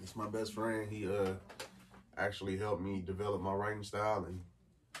 He's my best friend. He actually helped me develop my writing style and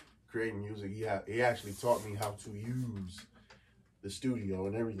create music. He actually taught me how to use the studio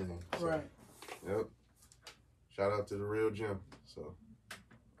and everything. So, right. Yep. Shout out to the Real Jim. So.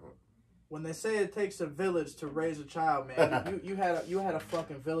 When they say it takes a village to raise a child, man, you had a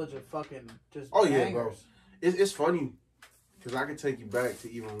fucking village of fucking just bangers. Yeah, bro. It's funny because I can take you back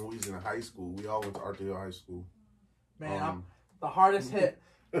to even when we was in high school. We all went to Arthur Hill High School. Man, I'm the hardest hit.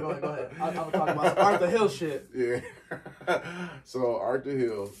 Go ahead. I'm talking about some Arthur Hill shit. Yeah. So Arthur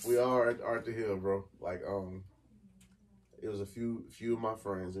Hill, we all are at Arthur Hill, bro. Like it was a few of my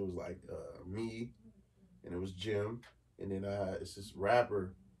friends. It was like me, and it was Jim, and then it's this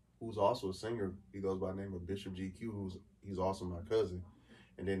rapper who's also a singer. He goes by the name of Bishop GQ. He's also my cousin.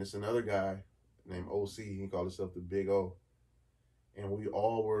 And then it's another guy named OC. He called himself the Big O. And we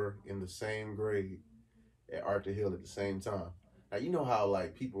all were in the same grade at Arthur Hill at the same time. Now, you know how,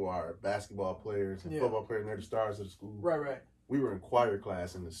 like, people are basketball players and football players, and they're the stars of the school. Right. We were in choir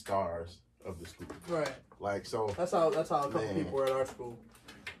class and the stars of the school. Right. Like, so. That's how a couple people were at our school.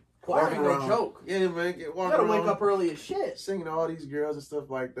 Choir ain't no joke. Yeah, man. You gotta wake up early as shit. Singing to all these girls and stuff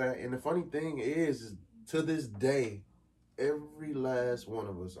like that. And the funny thing is to this day, every last one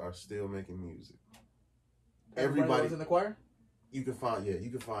of us are still making music. Everybody was in the choir? You can find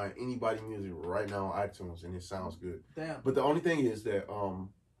anybody music right now on iTunes and it sounds good. Damn. But the only thing is that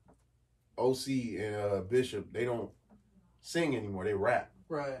OC and Bishop, they don't sing anymore. They rap.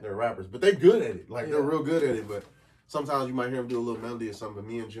 Right. They're rappers. But they're good at it. Like they're real good at it, but sometimes you might hear him do a little melody or something, but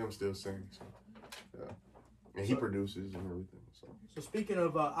me and Jim still sing. So, yeah. And he produces and everything. So speaking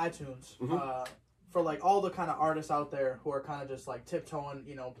of iTunes, for like all the kind of artists out there who are kind of just like tiptoeing,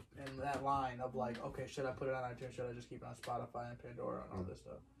 you know, in that line of like, okay, should I put it on iTunes? Should I just keep it on Spotify and Pandora and all this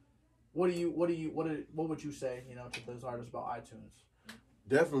stuff? What would you say, you know, to those artists about iTunes?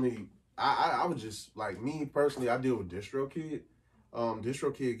 Definitely, I would just like me personally. I deal with DistroKid.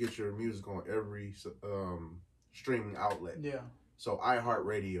 DistroKid gets your music on every streaming outlet. Yeah. So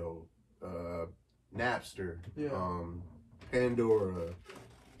iHeartRadio, Napster, Pandora,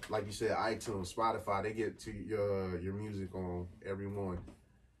 like you said, iTunes, Spotify, they get to your music on every one.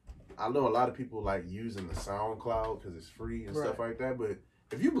 I know a lot of people like using the SoundCloud because it's free and stuff like that, but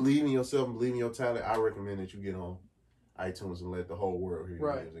if you believe in yourself and believe in your talent, I recommend that you get on iTunes and let the whole world hear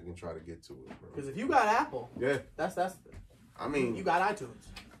your music and try to get to it, bro. Because if you got Apple, that's I mean, you got iTunes.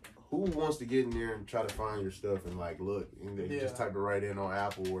 Who wants to get in there and try to find your stuff and like look and you just type it right in on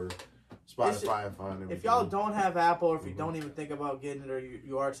Apple or Spotify and find everything. If y'all don't have Apple, or if you don't even think about getting it, or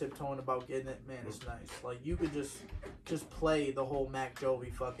you are tiptoeing about getting it, man, it's nice. Like you could just play the whole Mac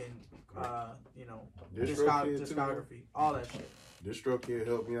Jovi fucking discography, all that shit. DistroKid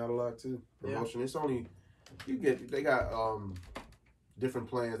helped me out a lot too. Promotion. It's only they got different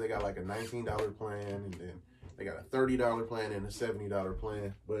plans. They got like a $19 plan, and then they got a $30 plan and a $70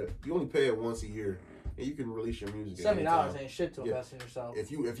 plan. But you only pay it once a year. And you can release your music at any time. $70 ain't shit to invest in yourself. If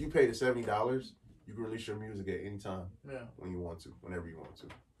you pay the $70, you can release your music at any time. Yeah. When you want to, whenever you want to.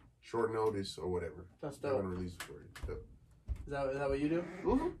 Short notice or whatever. That's dope. They're gonna release it for you. Yep. Is that what you do?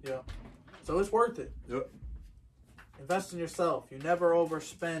 Mm-hmm. Yeah. So it's worth it. Yep. Invest in yourself. You never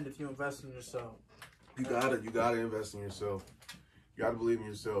overspend if you invest in yourself. You gotta invest in yourself. You gotta believe in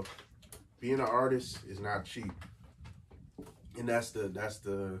yourself. Being an artist is not cheap. And that's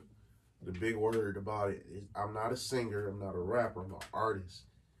the big word about it. I'm not a singer. I'm not a rapper. I'm an artist.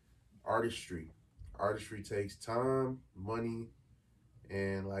 Artistry. Artistry takes time, money,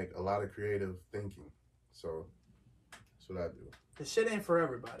 and like a lot of creative thinking. So that's what I do. The shit ain't for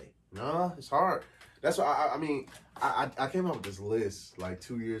everybody. Nah, it's hard. That's why I came up with this list like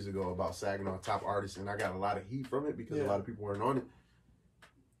 2 years ago about Saginaw top artists, and I got a lot of heat from it because a lot of people weren't on it.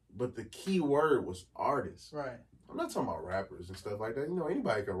 But the key word was artists. Right. I'm not talking about rappers and stuff like that. You know,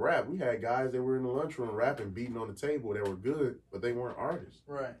 anybody can rap. We had guys that were in the lunchroom rapping, beating on the table that were good, but they weren't artists.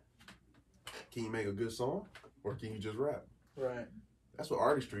 Right. Can you make a good song, or can you just rap? Right. That's what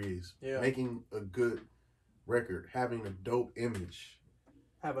artistry is. Yeah. Making a good record, having a dope image.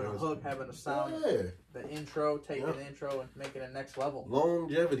 Having a hook, having a sound. Yeah. The intro, taking the intro and making it next level.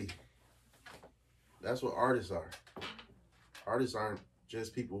 Longevity. That's what artists are. Artists aren't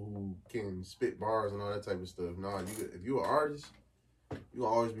just people who can spit bars and all that type of stuff. No, if you're an artist, you'll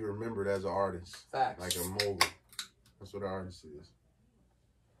always be remembered as an artist. Facts. Like a mogul. That's what an artist is.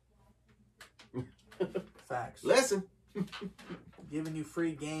 Facts. Lesson. Giving you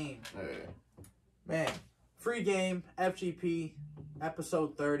free game. Hey. Man, free game, FGP,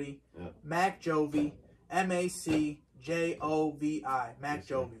 episode 30. Yeah. Mac Jovi, MacJovi. Mac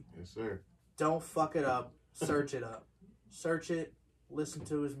Jovi. Yes, sir. Don't fuck it up. Search it up. Search it. Listen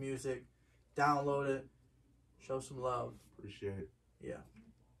to his music. Download it. Show some love. Appreciate it. Yeah.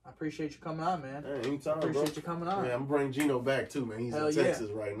 I appreciate you coming on, man. Hey, anytime, Appreciate you coming on. Man, I'm bringing Gino back, too, man. He's in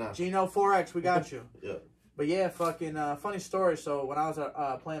Texas right now. Gino 4X, we got you. Yeah. But yeah, fucking funny story. So when I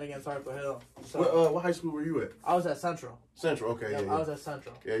was playing against Arthur Hill. So what high school were you at? I was at Central. Central, okay. Yeah, I was at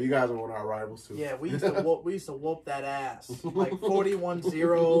Central. Yeah, you guys were one of our rivals, too. Yeah, we used to whoop that ass. Like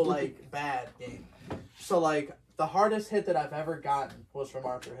 41-0, like, bad game. So, like, the hardest hit that I've ever gotten was from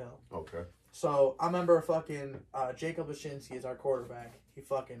Arthur Hill. Okay. So, I remember fucking Jacob Lashinsky is our quarterback. He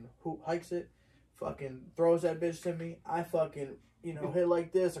fucking hikes it, fucking throws that bitch to me. I fucking, hit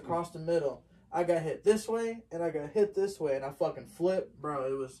like this across the middle. I got hit this way, and I got hit this way, and I fucking flipped.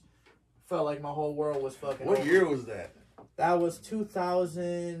 Bro, felt like my whole world was fucking What over. year was that? That was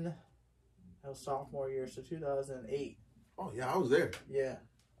 2000, that was sophomore year, so 2008. Oh, yeah, I was there. Yeah.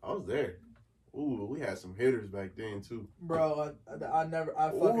 I was there. Ooh, we had some hitters back then, too. Bro, I never,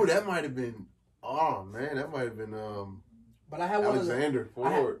 Ooh, that might have been, that might have been, but I had Alexander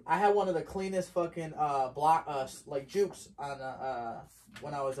Ford. I had one of the cleanest fucking block like jukes on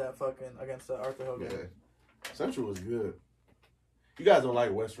when I was at fucking against the Arthur Hill game. Yeah. Central was good. You guys don't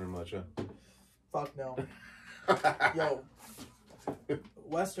like Western much, huh? Fuck no. Yo,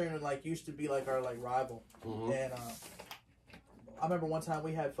 Western used to be like our rival, and I remember one time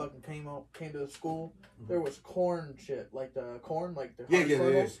we had fucking came to the school. There was corn shit, like the corn, like the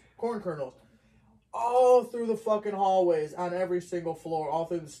kernels, corn kernels, all through the fucking hallways, on every single floor, all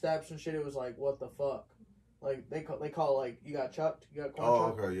through the steps and shit. It was like, what the fuck? Like they call it, like, you got chucked, you got corn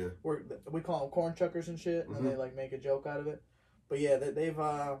chucked. Oh, okay, yeah. We call them corn chuckers and shit, and they like make a joke out of it. But yeah, they've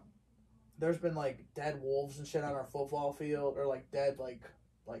there's been like dead wolves and shit on our football field, or like dead like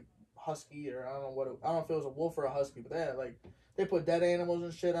husky, or I don't know if it was a wolf or a husky, but they put dead animals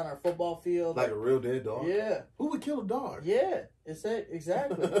and shit on our football field. Like a real dead dog? Yeah. Who would kill a dog? Yeah.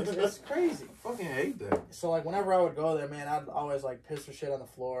 Exactly. It's crazy. I fucking hate that. So, like, whenever I would go there, man, I'd always, like, piss or shit on the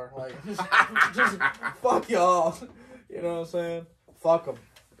floor. Like, just fuck y'all. You know what I'm saying? Fuck them.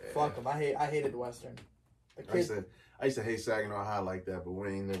 Yeah. Fuck them. I hated Western. The kids, I used to hate Saginaw High like that, but we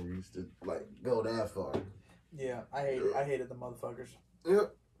ain't never used to, like, go that far. Yeah. I hated the motherfuckers.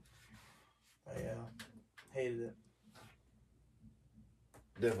 Yep. Yeah. Hated it.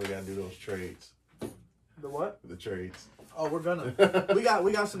 Definitely gotta do those trades. The what? The trades. Oh, we're gonna. we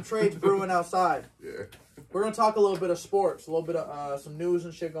got some trades brewing outside. Yeah. We're gonna talk a little bit of sports, a little bit of some news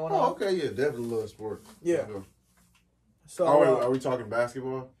and shit going on. Oh, okay, yeah, definitely love sports. Yeah. So are we talking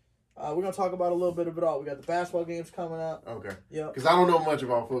basketball? We're gonna talk about a little bit of it all. We got the basketball games coming up. Okay. Yeah. Because I don't know much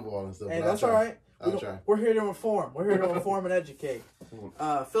about football and stuff. Hey, that's all right. We're here to inform. We're here to inform and educate.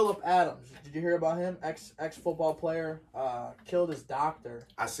 Philip Adams. Did you hear about him? Ex football player. Killed his doctor.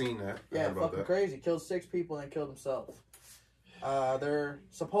 I seen that. Yeah, fucking crazy. Killed 6 people and killed himself. They're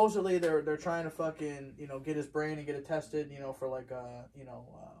supposedly they're trying to fucking get his brain and get it tested. For like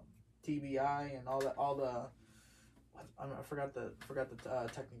TBI and all the. I forgot the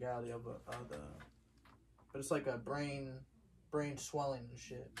technicality of the. But it's like a brain swelling and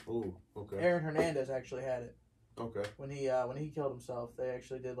shit. Ooh, okay. Aaron Hernandez actually had it. Okay. When he killed himself, they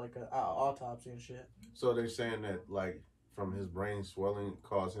actually did like an autopsy and shit. So they're saying that like from his brain swelling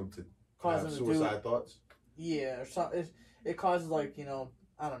caused him to have to suicide thoughts? Yeah, or something. It causes like I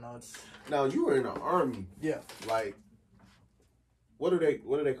don't know. It's now you were in the Army. Yeah. Like, what do they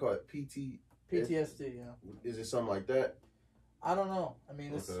call it? PTSD. Yeah. Is it something like that? I don't know. I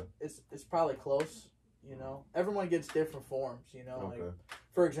mean, it's probably close. Everyone gets different forms. Okay. Like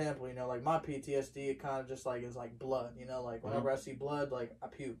for example, like my PTSD, it kind of just like is like blood. Like whenever I see blood, like I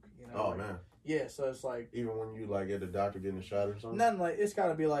puke. Oh man. Yeah, so it's like even when you like at the doctor getting a shot or something. Nothing like it's got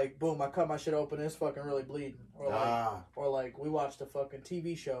to be like boom, I cut my shit open, it's fucking really bleeding, or like we watched a fucking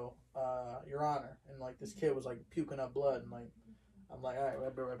TV show, Your Honor, and like this kid was like puking up blood, and like I'm like, all right,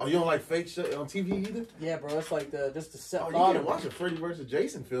 right. Oh, you don't like fake shit on TV either? Yeah, bro, it's like just the set. You can't watch a Freddy vs.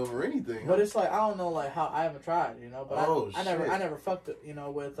 Jason film or anything. But it's like I don't know like how I haven't tried, but I never fucked it,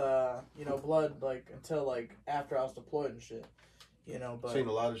 with blood like until like after I was deployed and shit. But seen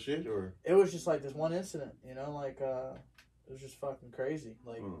a lot of shit, or it was just like this one incident, like it was just fucking crazy.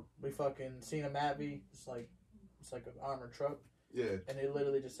 Like we fucking seen a Matvey, it's like an armored truck. Yeah. And it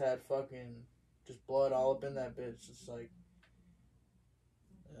literally just had fucking just blood all up in that bitch. It's like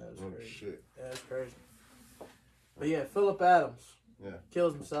it was crazy. Shit. Yeah, it's crazy. But yeah, Philip Adams. Yeah.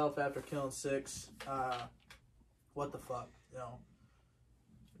 Kills himself after killing 6. What the fuck? You know,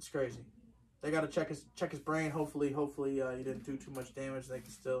 it's crazy. They got to check his brain. Hopefully, he didn't do too much damage. They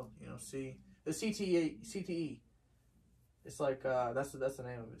can still, you know, see the CTE. It's like that's the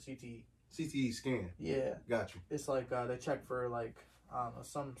name of it. CTE. CTE scan. Yeah. Got you. It's like they check for like I don't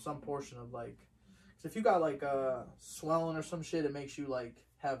know, some portion of like. So if you got like swelling or some shit, it makes you like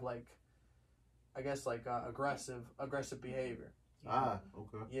have like, I guess like aggressive behavior. Ah,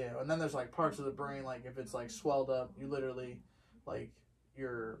 okay. Yeah, and then there's like parts of the brain, like if it's like swelled up, you literally like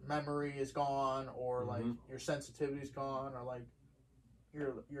your memory is gone, or like your sensitivity's gone, or like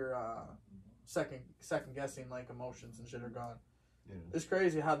your second guessing like emotions and shit are gone. Yeah. It's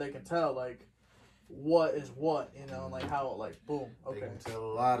crazy how they can tell like what is what, you know, and like how like boom. Okay. They can tell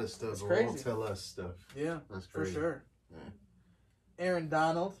a lot of stuff, but won't tell us stuff. Yeah, that's crazy. For sure. Yeah. Aaron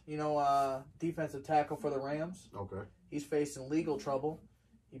Donald, you know, defensive tackle for the Rams. Okay. He's facing legal trouble.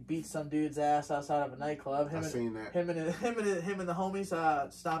 He beat some dude's ass outside of a nightclub. Seen that. Him and the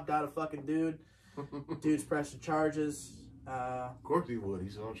homies stomped out a fucking dude. Dude's pressing charges. Of course he would.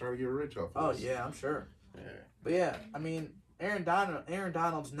 He's trying to get rich off of this. Yeah, I'm sure. Yeah. But yeah, I mean, Aaron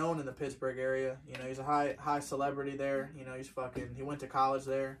Donald's known in the Pittsburgh area. You know, he's a high celebrity there. You know, he went to college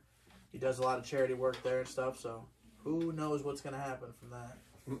there. He does a lot of charity work there and stuff. So who knows what's gonna happen from that.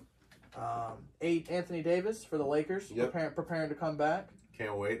 8 Anthony Davis for the Lakers. Yep. Preparing to come back.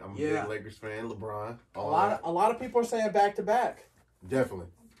 Can't wait. I'm a big Lakers fan. LeBron. A lot of people are saying back to back. Definitely.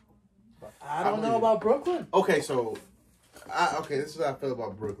 But I don't know about Brooklyn. Okay, so this is how I feel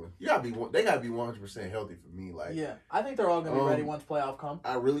about Brooklyn. They gotta be 100% healthy for me. Like, yeah, I think they're all gonna be ready once playoff come.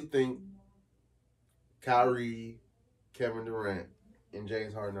 I really think Kyrie, Kevin Durant, and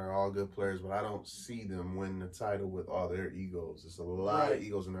James Harden are all good players, but I don't see them win the title with all their egos. There's a lot of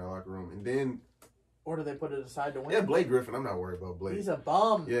egos in their locker room. And then... Or do they put it aside to win? Yeah, Blake Griffin. I'm not worried about Blake. He's a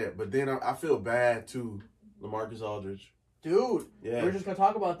bum. Yeah, but then I feel bad, too. LaMarcus Aldridge. Dude, we're just going to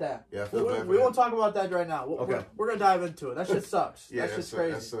talk about that. Yeah, I feel bad. We won't talk about that right now. We're going to dive into it. That shit sucks. Yeah, that shit's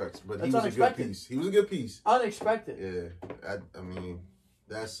crazy. That sucks. But he was a good piece. He was a good piece. Unexpected. Yeah. I mean,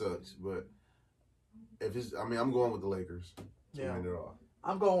 that sucks. But I'm going with the Lakers to win it all.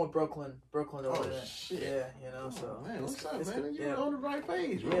 I'm going with Brooklyn. Brooklyn to win it. Shit. Yeah, you know, so. Man, what's up, man? You're on the right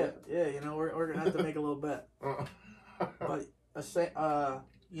page, man. Yeah, you know, we're going to have to make a little bet. But,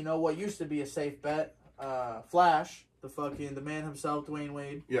 you know what used to be a safe bet? Flash, the man himself, Dwayne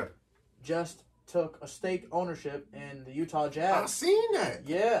Wade. Yeah. Just took a stake ownership in the Utah Jazz. I've seen that.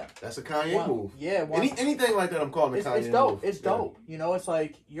 Yeah. That's a Kanye move. Yeah. Anything like that, I'm calling a Kanye It's dope. move. It's dope. You know, it's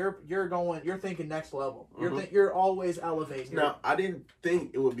like you're thinking next level. You're always elevating. Now, I didn't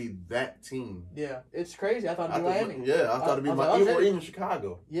think it would be that team. Yeah. It's crazy. I thought it'd be Miami. I thought it'd be Miami or even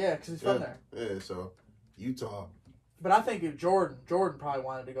Chicago. Yeah, because he's from there. Yeah, so Utah. But I think if Jordan probably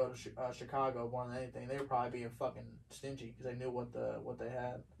wanted to go to Chicago more than anything. They were probably being fucking stingy because they knew what they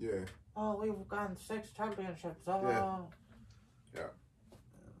had. Yeah. Oh, we've gotten 6 championships.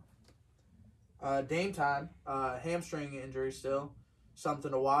 Dame time. Hamstring injury still.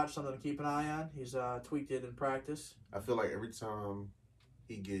 Something to watch. Something to keep an eye on. He's tweaked it in practice. I feel like every time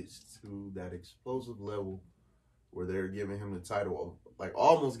he gets to that explosive level where they're giving him the title of, like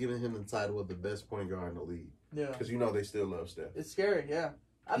almost giving him the title of the best point guard in the league. Yeah. Because you know they still love Steph. It's scary, yeah.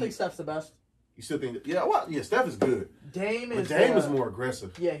 I think Steph's the best. You still think that, Steph is good. Dame is more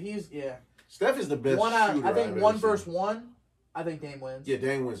aggressive. Yeah, Steph is the best shooter. I think 1 versus 1, I think Dame wins. Yeah,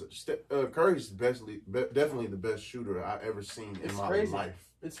 Dame wins. Curry's definitely the best shooter I've ever seen in my life.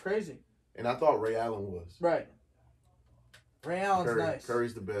 It's crazy. And I thought Ray Allen was. Right. Ray Allen's nice.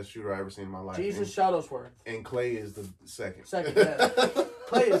 Curry's the best shooter I've ever seen in my life. Jesus Shuttlesworth. And Clay is the second. Yeah.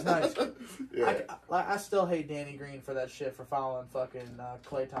 Clay is nice. Yeah. I still hate Danny Green for that shit for following fucking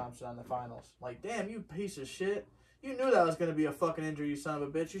Klay Thompson on the finals. Like, damn, you piece of shit. You knew that was going to be a fucking injury, you son of a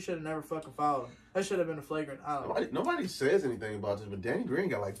bitch. You should have never fucking followed him. That should have been a flagrant. Nobody says anything about this, but Danny Green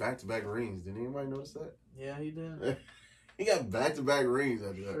got like back-to-back rings. Did anybody notice that? Yeah, he did. He got back-to-back rings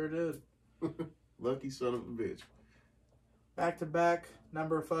after that. Sure did. Lucky son of a bitch. Back-to-back,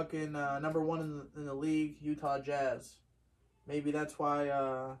 number 1 in the league, Utah Jazz. Maybe that's why,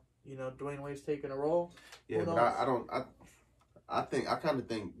 Dwayne Wade's taking a role. Yeah, but I kind of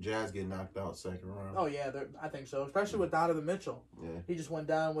think Jazz get knocked out second round. Oh, yeah, I think so. Especially with Donovan Mitchell. Yeah. He just went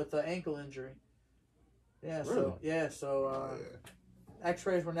down with an ankle injury. Yeah, really?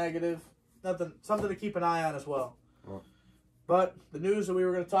 X-rays were negative. Something to keep an eye on as well. Oh. But the news that we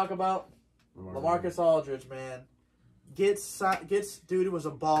were going to talk about, LaMarcus Aldridge, man. Gets dude who was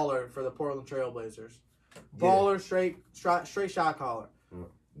a baller for the Portland Trailblazers. Baller, straight shot caller. Yeah.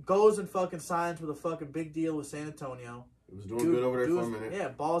 Goes and fucking signs with a fucking big deal with San Antonio. He was doing good over there for a minute. Yeah,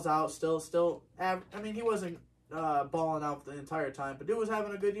 balls out. Still. I mean, he wasn't balling out the entire time, but dude was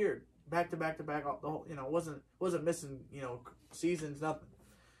having a good year. Back to back. The whole, wasn't missing, seasons, nothing.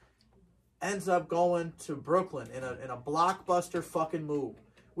 Ends up going to Brooklyn in a blockbuster fucking move.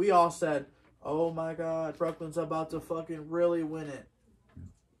 We all said, "Oh my God, Brooklyn's about to fucking really win it."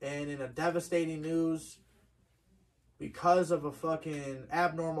 And in a devastating news, because of a fucking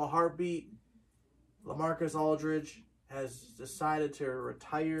abnormal heartbeat, LaMarcus Aldridge has decided to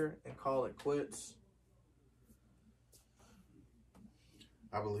retire and call it quits.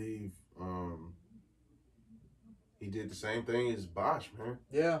 I believe he did the same thing as Bosch, man.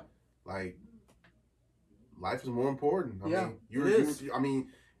 Yeah. Like, life is more important. I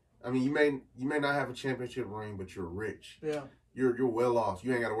mean, you may not have a championship ring, but you're rich. Yeah. You're well off.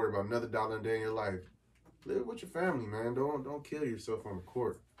 You ain't got to worry about another dollar a day in your life. Live with your family, man. Don't kill yourself on the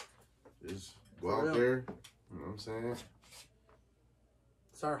court. Just go out there. You know what I'm saying?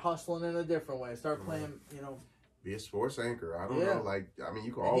 Start hustling in a different way. Start playing, Be a sports anchor. I don't know. Like,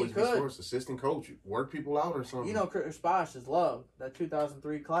 you can always be a sports assistant coach. Work people out or something. Chris Bosh is loved. That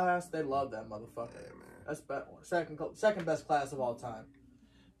 2003 class, they love that motherfucker. Yeah, man. That's second best class of all time.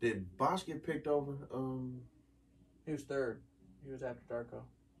 Did Bosh get picked over? He was third. He was after Darko.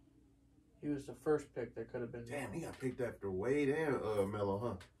 He was the first pick that could have been. Damn, he got picked after Wade and Melo,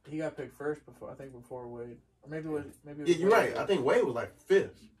 huh? He got picked first before Wade, or maybe it was. Yeah, you're right. I think Wade was like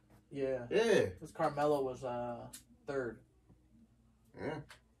fifth. Yeah. Yeah. Because Carmelo was third. Yeah.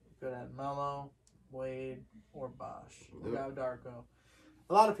 You could have Melo, Wade, or Bosh. Without Darko.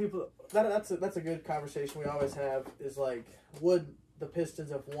 A lot of people. That's a good conversation we always have. Is like, would the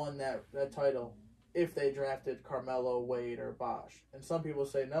Pistons have won that title if they drafted Carmelo, Wade, or Bosh? And some people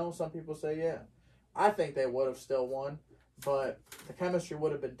say no, some people say yeah. I think they would have still won, but the chemistry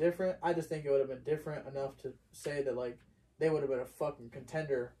would have been different. I just think it would have been different enough to say that, like, they would have been a fucking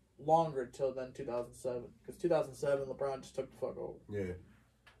contender longer till then 2007. Because 2007, LeBron just took the fuck over. Yeah.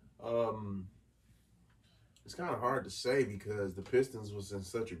 It's kind of hard to say because the Pistons was in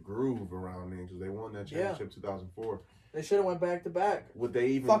such a groove around then because they won that championship 2004. They should have went back to back. Would they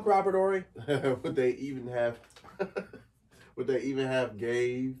even fuck Robert Horry? Would they even have? Would they even have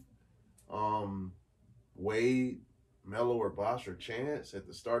gave Wade, Melo, or Bosh a chance at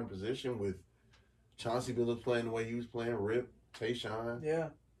the starting position with Chauncey Billups playing the way he was playing? Rip, Tayshaun. Yeah.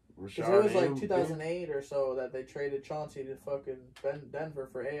 Rashard. Because it was like 2008 or so that they traded Chauncey to fucking Denver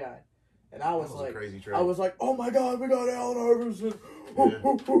for AI. And I was like, a crazy trade. I was like, oh my God, we got Allen Iverson.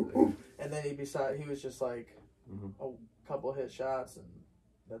 Yeah. And then he was just like a couple hit shots and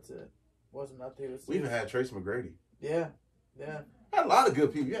that's it. Wasn't nothing. We even had Tracy McGrady. Yeah, yeah. Had a lot of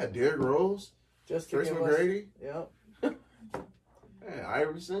good people. You had Derrick Rose, Tracy McGrady. Yep. Yeah,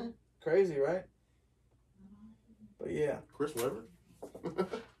 Iverson. Crazy, right? But yeah. Chris Webber.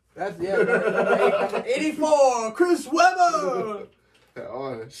 That's number 84, Chris Webber.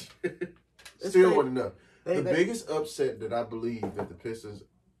 All that shit. Still wasn't enough. The biggest upset that I believe that the Pistons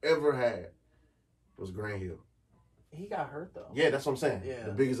ever had was Grant Hill. He got hurt though. Yeah, that's what I'm saying. Yeah.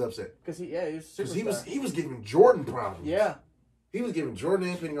 The biggest upset. Because he was giving Jordan problems. Yeah. He was giving Jordan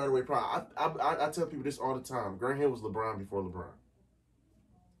and Penny Hardaway problems. I tell people this all the time. Grant Hill was LeBron before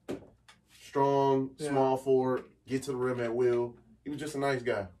LeBron. Strong, small forward, get to the rim at will. He was just a nice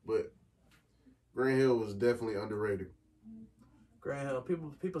guy, but Grant Hill was definitely underrated. Grant Hill.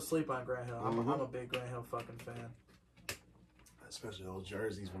 People sleep on Grant Hill. I'm a big Grant Hill fucking fan. Especially those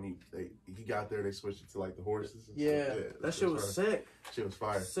jerseys when he got there, they switched it to like the horses. And yeah, stuff. that shit was sick. Shit was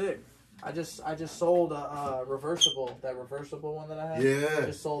fire. Sick. I just sold a reversible, that reversible one that I had. Yeah. I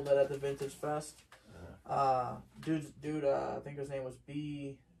just sold that at the Vintage Fest. Dude, I think his name was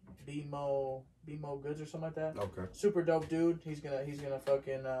B-Mo Goods or something like that. Okay. Super dope dude. He's gonna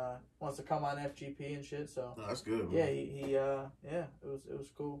fucking wants to come on FGP and shit. So that's good. Man. Yeah, it was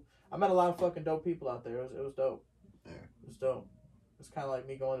cool. I met a lot of fucking dope people out there. It was dope. Yeah. It was dope. It's kind of like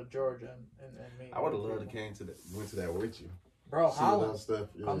me going to Georgia and me. I would have loved to went to that with you. Bro, Holland. Stuff.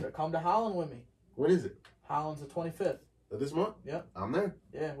 Yeah. Come to Holland with me. When is it? Holland's the 25th. Of this month? Yep. I'm there.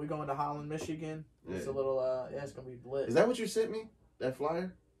 Yeah, we're going to Holland, Michigan. Yeah. It's a little, it's going to be lit. Is that what you sent me? That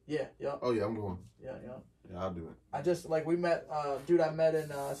flyer? Yeah, yep. Oh, yeah, I'm going. Yeah. Yeah, I'll do it. I just, we met, dude I met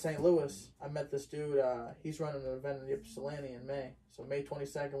in St. Louis. I met this dude, he's running an event in Ypsilanti in May. So May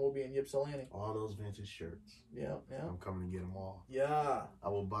 22nd, we'll be in Ypsilanti. All those vintage shirts. Yeah. I'm coming to get them all. Yeah. I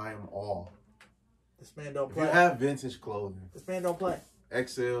will buy them all. This man don't play. If you have vintage clothing. This man don't play.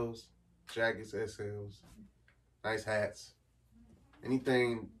 XLs, jackets, SLs, nice hats.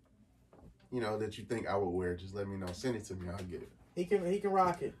 Anything, that you think I would wear, just let me know. Send it to me. I'll get it. He can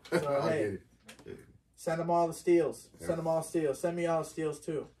rock it. So, I'll hey, get it. Yeah. Send them all the steals. Send them all steals. Send me all the steals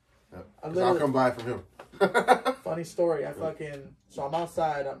too. Yep. I'll come by from him. Funny story. So I'm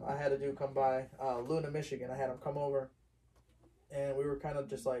outside. I had a dude come by, Luna, Michigan. I had him come over, and we were kind of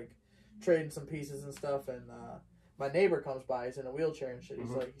just like trading some pieces and stuff. And my neighbor comes by. He's in a wheelchair and shit.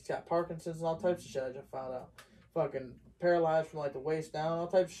 He's like, he's got Parkinson's and all types of shit. I just found out. Fucking paralyzed from like the waist down, all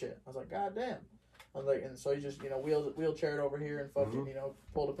types of shit. I was like, God damn. I was like, and so he just, wheelchaired over here and fucking,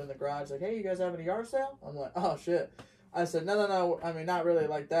 pulled up in the garage. Like, hey, you guys having a yard sale? I'm like, oh shit. I said, no. I mean, not really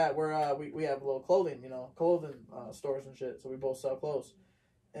like that. We're we have a little clothing stores and shit. So we both sell clothes.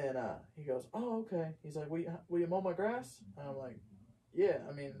 And he goes, oh, okay. He's like, will you mow my grass? And I'm like, yeah.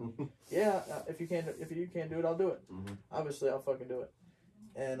 I mean, yeah. If you can't do it, I'll do it. Obviously, I'll fucking do it.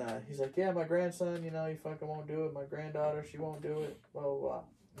 And he's like, yeah, my grandson, he fucking won't do it. My granddaughter, she won't do it. Blah blah blah.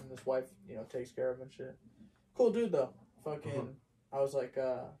 And his wife, takes care of him and shit. Cool dude though. Fucking, I was like,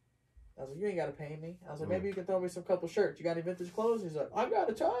 you ain't gotta pay me. I was like, maybe you can throw me some couple shirts. You got any vintage clothes? He's like, I got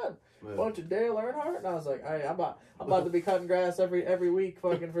a ton. Bunch of Dale Earnhardt. And I was like, hey, I'm about to be cutting grass every week,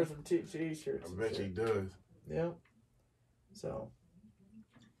 fucking for some t-shirts. I bet he does. Yeah. So,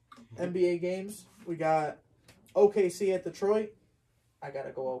 NBA games. We got OKC at Detroit. I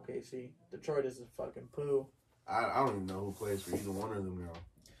gotta go OKC. Detroit is a fucking poo. I don't even know who plays for either one of them now.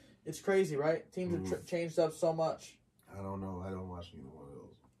 It's crazy, right? Teams have changed up so much. I don't know. I don't watch either one of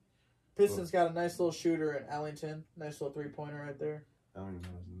those. Pistons got a nice little shooter in Ellington. Nice little three-pointer right there. I don't even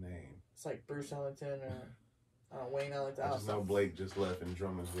know his name. It's like Bruce Ellington or Wayne Ellington. I just know Blake just left and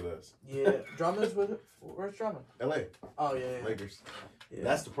Drummond's with us. Yeah, Drummond's with it. Where's Drummond? L.A. Oh yeah. Lakers. Yeah.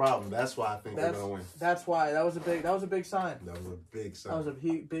 That's the problem. That's why I think they're gonna win. That's why. That was a big sign. That was a big sign. That was a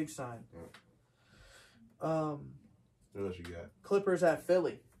big sign. Yeah. What else you got? Clippers at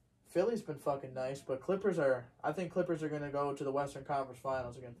Philly. Philly's been fucking nice, but I think Clippers are going to go to the Western Conference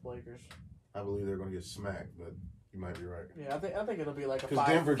Finals against the Lakers. I believe they're going to get smacked, but you might be right. Yeah, I think it'll be like a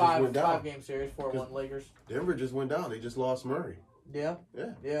five game series, 4-1 Lakers. Denver just went down. They just lost Murray. Yeah?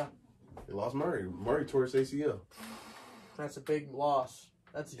 Yeah. They lost Murray. Murray tore his ACL. That's a big loss.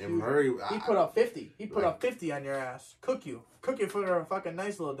 That's a huge. Murray, he put up 50. He put up 50 on your ass. Cook you for a fucking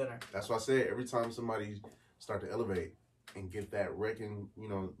nice little dinner. That's why I said every time somebody start to elevate and get that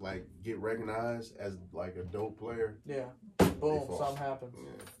get recognized as like a dope player. Yeah. Boom, something happens. Yeah.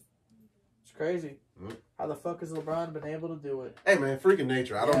 It's crazy. Mm-hmm. How the fuck has LeBron been able to do it? Hey man, freaking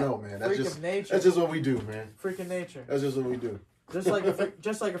nature. I don't know, man. That's just what we do, man. Freaking nature. That's just what we do. Just like a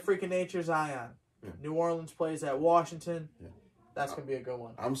freaking nature Zion. Yeah. New Orleans plays at Washington. Yeah. That's gonna be a good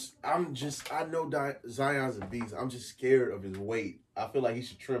one. I know Zion's a beast. I'm just scared of his weight. I feel like he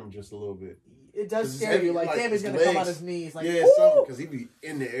should trim just a little bit. It does scare you. Like damn, he's gonna come on his knees. Like, yeah, something because he be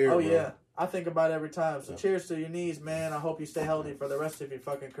in the air. Oh yeah, I think about it every time. So cheers to your knees, man. I hope you stay healthy for the rest of your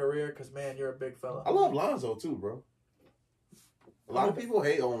fucking career, because man, you're a big fella. I love Lonzo too, bro. A lot of people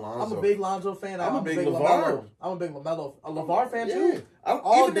hate on Lonzo. I'm a big Lonzo fan. I'm a big LeVar. I'm a big LaMelo. A LeVar fan too.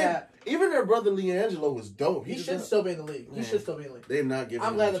 All that. Even their brother LiAngelo was dope. He should still be in the league. Man. He should still be in the league. They're not giving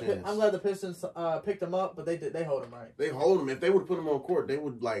him a chance. I'm glad the Pistons picked him up, but they hold him right. They hold him. If they would put him on court, they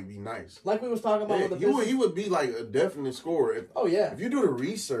would be nice. Like we was talking about with the Pistons. He would be like a definite scorer. If you do the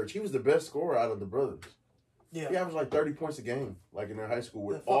research, he was the best scorer out of the brothers. Yeah. He averaged like 30 points a game, like in their high school.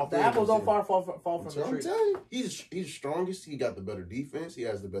 With the apples don't fall from the tree. I'm telling you, he's strongest. He got the better defense. He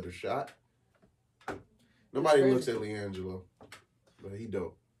has the better shot. Nobody looks at LiAngelo, but he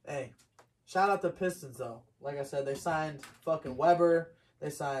dope. Hey, shout out to Pistons though. Like I said, they signed fucking Weber. They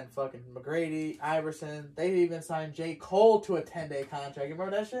signed fucking McGrady, Iverson. They even signed J. Cole to a 10-day contract. You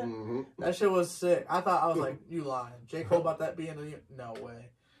remember that shit? Mm-hmm. That shit was sick. I was like, you lying. J. Cole about that being no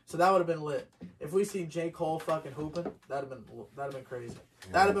way. So that would have been lit. If we see J. Cole fucking hooping, that'd have been crazy.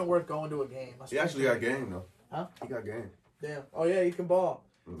 Yeah. That'd have been worth going to a game. He actually got game though. Huh? He got game. Yeah. Oh yeah, he can ball.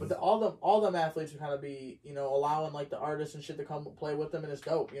 Mm-hmm. But all them athletes would kind of be, allowing like the artists and shit to come play with them, and it's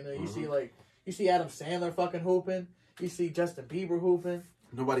dope. You see Adam Sandler fucking hooping. You see Justin Bieber hooping.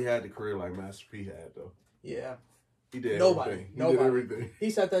 Nobody had the career like Master P had though. Yeah. He did everything. He did everything.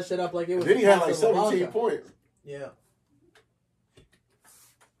 He set that shit up like it was. Then he had like 17 points. Yeah.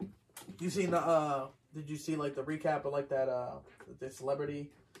 You seen the did you see like the recap of like that the celebrity?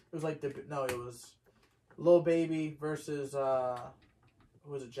 It was like it was Lil Baby versus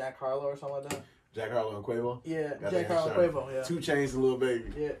who was it, Jack Harlow or something like that? Jack Harlow and Quavo? Yeah, Jack Harlow and Quavo, yeah. 2 Chainz and Lil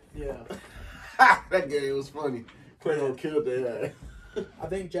Baby. Yeah. That game was funny. Quavo killed their ass. I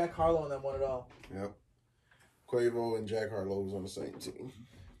think Jack Harlow and them won it all. Yep. Quavo and Jack Harlow was on the same team.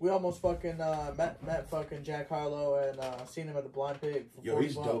 We almost fucking met fucking Jack Harlow and seen him at the Blind Pig. Yo,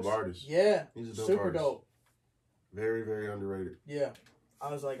 he's a dope artist. Yeah. He's a dope super artist. Dope. Very, very underrated. Yeah.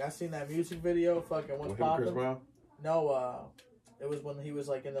 I was like, I seen that music video. Fucking what's popping? Chris Brown? No, it was when he was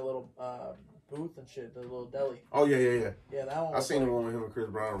like in the little booth and shit, the little deli. Oh yeah. Yeah, that one. I seen the one with him and Chris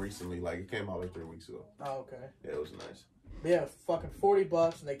Brown recently. Like it came out like 3 weeks ago. Oh, okay. Yeah, it was nice. But yeah, fucking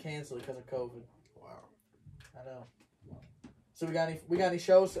 $40 and they canceled it because of COVID. Wow. I know. So we got any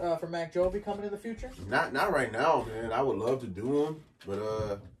shows for Mac Jovi coming in the future? Not right now, man. I would love to do one,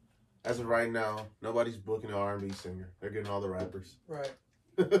 but as of right now, nobody's booking an R&B singer. They're getting all the rappers. Right.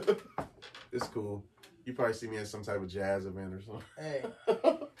 It's cool. You probably see me at some type of jazz event or something. Hey.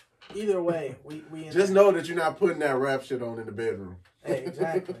 Either way, we just know that you're not putting that rap shit on in the bedroom. Hey,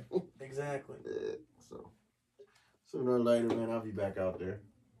 exactly. Exactly. Yeah, so sooner or later, man, I'll be back out there.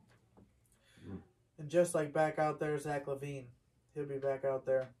 And just like back out there, Zach LaVine. He'll be back out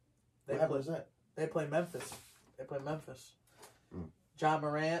there. What happened to that? They play Memphis. John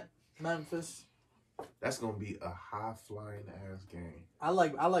Morant, Memphis. That's gonna be a high flying ass game. I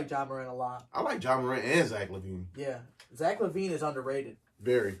like John Morant a lot. I like John Morant and Zach LaVine. Yeah, Zach LaVine is underrated.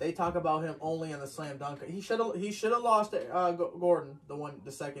 Very. They talk about him only in the slam dunk. He should have lost Gordon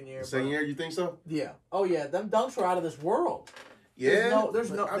the second year. The second year, you think so? Yeah. Oh yeah, them dunks were out of this world. Yeah.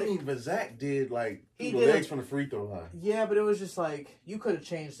 But Zach did like the legs from the free throw line. Yeah, but it was just like you could have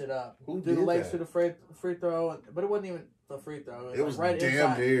changed it up. Who do the legs that? to the free throw, but it wasn't even the free throw. It was right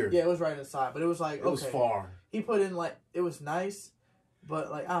damn inside. near. Yeah, it was right inside, but it was like it was far. He put in like it was nice, but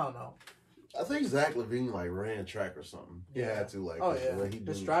like I don't know. I think Zach LaVine like ran track or something. He had to like. Oh yeah,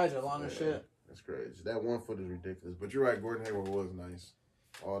 his strides are long as shit. That's crazy. That 1 foot is ridiculous. But you're right, Gordon Hayward was nice.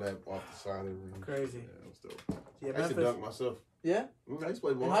 All that off the side of the rim. Crazy. Yeah, it was dope. Yeah, I used to dunk myself. Yeah? I used to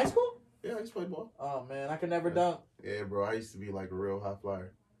play ball. In high school? Yeah, I used to play ball. Oh man, I could never dunk. Yeah, bro. I used to be like a real high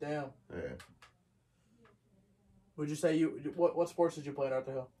flyer. Damn. Yeah. Would you say what sports did you play at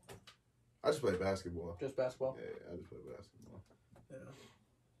Arthur Hill? I just played basketball. Just basketball? Yeah, I just played basketball. Yeah.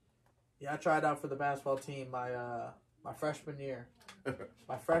 Yeah, I tried out for the basketball team my freshman year.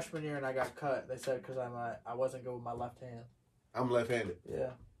 My freshman year, and I got cut. They said because I wasn't good with my left hand. I'm left-handed.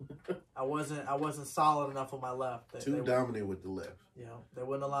 Yeah. I wasn't solid enough with my left. Too dominant with the left. Yeah, they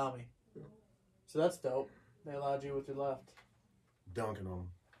wouldn't allow me. So that's dope. They allowed you with your left. Dunking on them.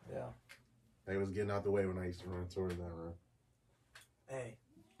 Yeah. They was getting out the way when I used to run towards that run. Hey,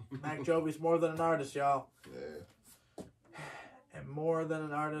 Mac Jovi's more than an artist, y'all. Yeah. And more than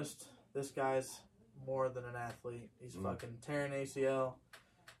an artist, this guy's more than an athlete. He's fucking tearing ACL.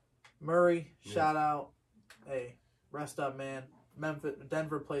 Murray, shout out. Hey, rest up, man.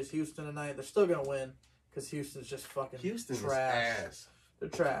 Denver plays Houston tonight. They're still gonna win because Houston's just fucking trash. Is ass. They're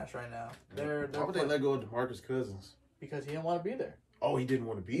trash right now. Why would they let go of DeMarcus Cousins? Because he didn't want to be there. Oh, he didn't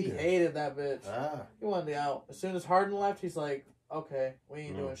want to be there. He hated that bitch. Ah. He wanted to out. As soon as Harden left, he's like, okay, we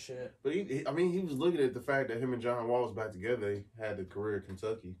ain't doing shit. But he was looking at the fact that him and John Wall was back together. They had the career in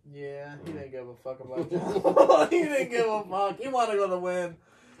Kentucky. Yeah, he didn't give a fuck about John. He didn't give a fuck. He wanted to go to win.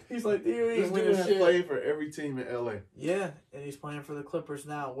 He's like, dude, this dude played for every team in LA. Yeah, and he's playing for the Clippers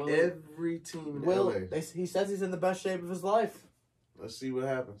now. Every team in LA. He says he's in the best shape of his life. Let's see what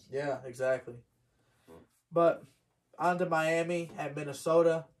happens. Yeah, exactly. But on to Miami at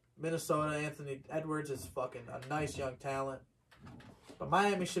Minnesota. Anthony Edwards is fucking a nice young talent. But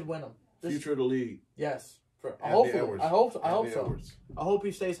Miami should win him. Future of the league. Yes. Hopefully. I hope so. Edwards. I hope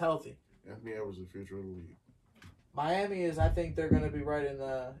he stays healthy. Anthony Edwards is the future of the league. Miami I think they're going to be right in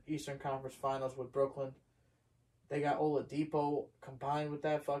the Eastern Conference Finals with Brooklyn. They got Oladipo combined with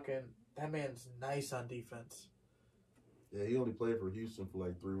that man's nice on defense. Yeah, he only played for Houston for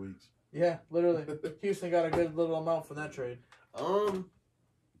like 3 weeks. Yeah, literally. Houston got a good little amount from that trade.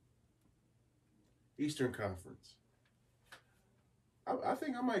 Eastern Conference. I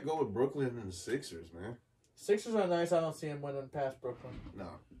think I might go with Brooklyn and the Sixers, man. Sixers are nice. I don't see him winning past Brooklyn. No.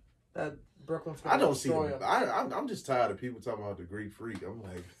 That Brooklyn's going to destroy him. I'm just tired of people talking about the Greek Freak. I'm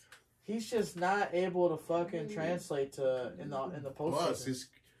like... He's just not able to fucking translate in the postseason.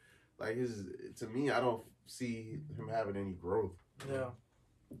 Plus, to me, I don't see him having any growth. Yeah.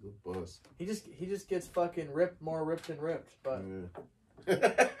 Good bust. He just gets fucking more ripped and ripped, but... Yeah.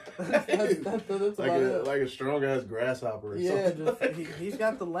 that's about it. Like a strong ass grasshopper. Or something. He's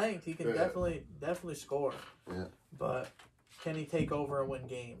got the length. He can definitely score. Yeah. But can he take over and win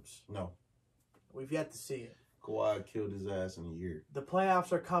games? No. We've yet to see it. Kawhi killed his ass in a year. The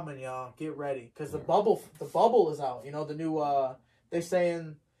playoffs are coming, y'all. Get ready, because the bubble is out. You know the new. They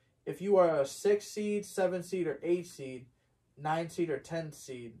saying if you are a 6 seed, 7 seed, or 8 seed, 9 seed or 10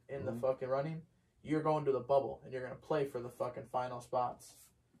 seed in the fucking running, you're going to the bubble, and you're going to play for the fucking final spots.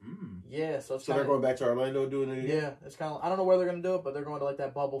 Yeah, so they're going back to Orlando doing it again? Yeah, it's kind of, I don't know where they're going to do it, but they're going to like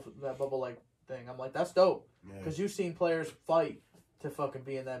that bubble like thing. I'm like, that's dope, because you've seen players fight to fucking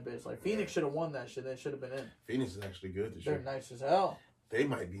be in that bitch. Like, Phoenix should have won that shit. They should have been in. Phoenix is actually good this year. They're nice as hell. They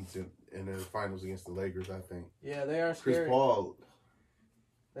might beat in the finals against the Lakers, I think. Yeah, they are scary. Chris Paul.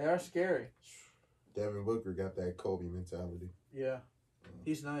 They are scary. Devin Booker got that Kobe mentality. Yeah.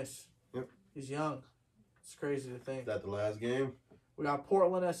 He's nice. Yep. He's young. It's crazy to think. Is that the last game? We got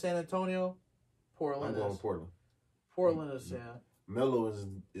Portland at San Antonio. I'm going Portland. Portland is, yeah. Melo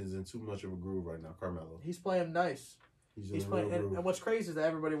is in too much of a groove right now. Carmelo. He's playing nice. He's playing, and what's crazy is that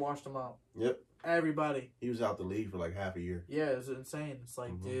everybody washed him out. Yep. Everybody. He was out the league for like half a year. Yeah, it's insane. It's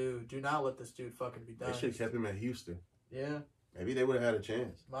like, dude, do not let this dude fucking be done. They should have kept him at Houston. Yeah. Maybe they would have had a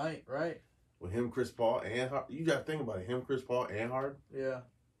chance. Might, right. With him, Chris Paul, and Harden. You got to think about it. Him, Chris Paul, and Harden. Yeah.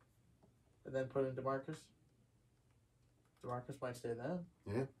 And then put in DeMarcus. DeMarcus might stay then.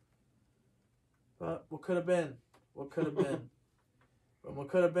 Yeah. But what could have been? What could have been? But what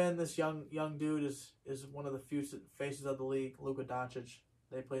could have been? This young dude is one of the few faces of the league. Luka Doncic.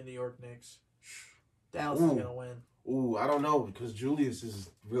 They play New York Knicks. Dallas is gonna win. Ooh, I don't know because Julius is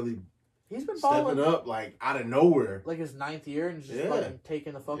really. He's been stepping up like out of nowhere. Like his 9th year and just fucking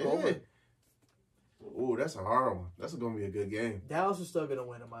taking the fuck over. Ooh, that's a hard one. That's gonna be a good game. Dallas is still gonna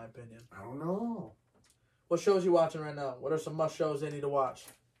win, in my opinion. I don't know. What shows you watching right now? What are some must shows they need to watch?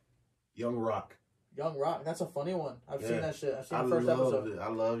 Young Rock. Young Rock. That's a funny one. I've seen that shit. I've seen the first episode. I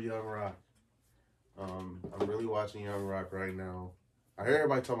love Young Rock. I'm really watching Young Rock right now. I hear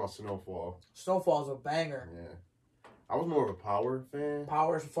everybody talking about Snowfall. Snowfall's a banger. Yeah. I was more of a Power fan.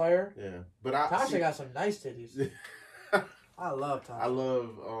 Power's fire? Yeah. But Tasha got some nice titties. I love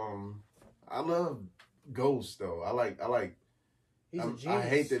Tasha. I love Ghost though. I like He's a genius. I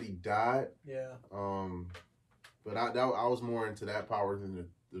hate that he died. Yeah. But I was more into that Power than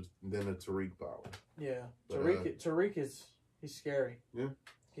the Tariq Power. Yeah. But, Tariq he's scary. Yeah.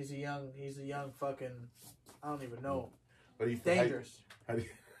 He's a young fucking, I don't even know. But he's dangerous. How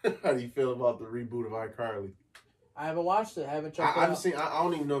do you feel about the reboot of iCarly? I haven't watched it. I haven't checked it out. I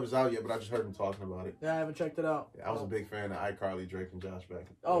don't even know if it's out yet, but I just heard him talking about it. Yeah, I haven't checked it out. Yeah, I was a big fan of iCarly, Drake, and Josh back.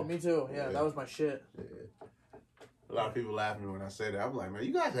 Oh, me too. Yeah, that was my shit. Yeah. A lot of people laugh at me when I say that. I'm like, man,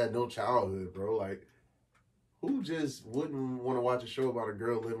 you guys had no childhood, bro. Like, who just wouldn't want to watch a show about a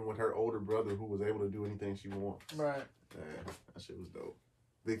girl living with her older brother who was able to do anything she wants? Right. Yeah, that shit was dope.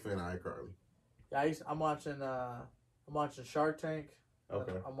 Big fan of iCarly. Yeah, I'm watching Shark Tank.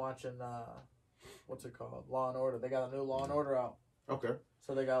 Okay. I'm watching what's it called? Law and Order. They got a new Law and Order out. Okay.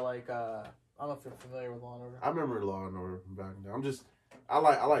 So they got like I don't know if you're familiar with Law and Order. I remember Law and Order from back then. I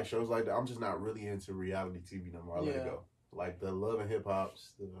like shows like that. I'm just not really into reality TV no more. I let it go. Like the Love and Hip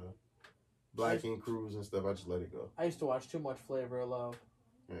Hops, the Black Ink Cruise and stuff. I just let it go. I used to watch too much Flavor of Love.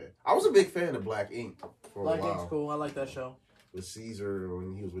 Yeah, I was a big fan of Black Ink for Black a while. Ink's cool. I like that show. With Caesar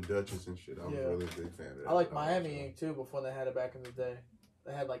when he was with Duchess and shit. I was really a big fan of that. I like Miami Ink too before they had it back in the day.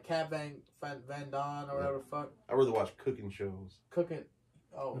 They had like Kat Van Don or whatever the fuck. I really watch cooking shows. Cooking.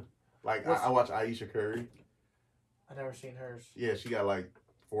 Oh. Like I watch Aisha Curry. I never seen hers. Yeah, she got like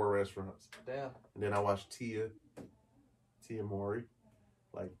 4 restaurants. Damn. And then I watch Tia Mowry.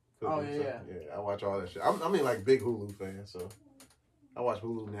 Like cooking yeah. Yeah, I watch all that shit. I mean like big Hulu fan, so I watch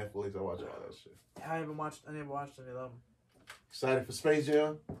Hulu, Netflix, I watch all that shit. I never watched any of them. Excited for Space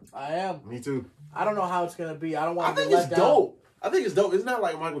Jam? I am. Me too. I don't know how it's gonna be. I don't want to get let down. Dope. I think it's dope. It's not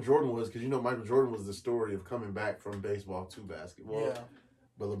like Michael Jordan was, because you know Michael Jordan was the story of coming back from baseball to basketball. Yeah.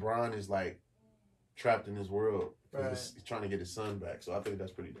 But LeBron is like trapped in his world. Right. He's trying to get his son back. So I think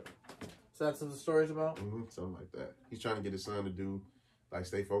that's pretty dope. So that's what the story's about? Mm-hmm, something like that. He's trying to get his son to do, like,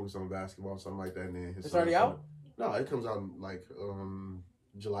 stay focused on basketball, something like that. And then his it's already out? No, it comes out like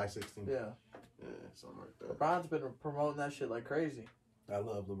July 16th. Yeah. Yeah, something like that. LeBron's been promoting that shit like crazy. I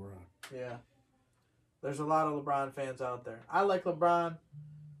love LeBron. Yeah. There's a lot of LeBron fans out there. I like LeBron,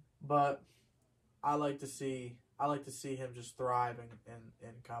 but I like to see him just thriving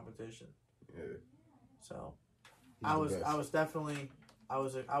in competition. Yeah. So I love that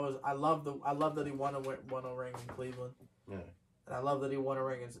he won a ring in Cleveland. Yeah. And I love that he won a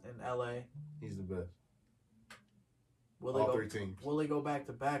ring in LA. He's the best. All 3 teams. Will he go back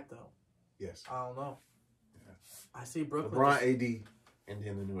to back though? Yes. I don't know. Yeah. I see Brooklyn. LeBron, AD, and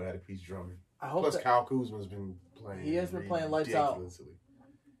then the new added piece Drummond. I hope Plus Kyle Kuzma's been playing. He has been playing lights out.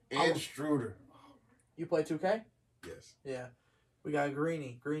 And Struder. You play 2K? Yes. Yeah. We got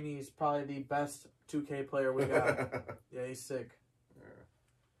Greeny. Greeny's probably the best 2K player we got. Yeah, he's sick. Yeah.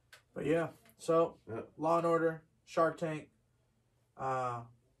 But yeah, so Law and Order, Shark Tank,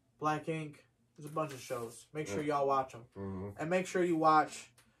 Black Ink. There's a bunch of shows. Make sure y'all watch them. Mm-hmm. And make sure you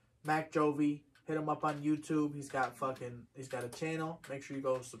watch Mac Jovi. Hit him up on YouTube. He's got a channel. Make sure you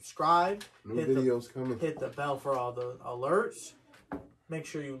go subscribe. New videos coming. Hit the bell for all the alerts. Make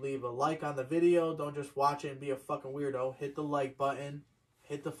sure you leave a like on the video. Don't just watch it and be a fucking weirdo. Hit the like button.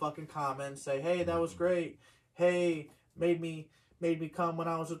 Hit the fucking comment. Say, hey, that was great. Hey, made me come when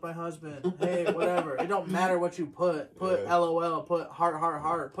I was with my husband. Hey, whatever. It don't matter what you put. Put LOL. Put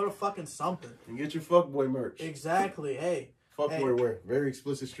heart. Put a fucking something. And get your fuckboy merch. Exactly. Hey. Fuckboy wear. Very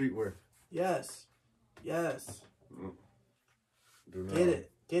explicit streetwear. Yes. Yes. Get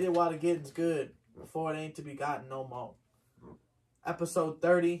it. Get it while the getting's good. Before it ain't to be gotten no more. Episode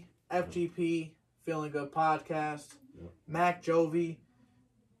 30. FGP. Feeling Good Podcast. Mac Jovi.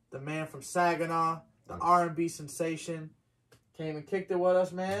 The man from Saginaw. The R&B sensation. Came and kicked it with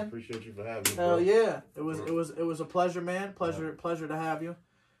us, man. Appreciate you for having me. Hell yeah. It was a pleasure, man. Pleasure to have you.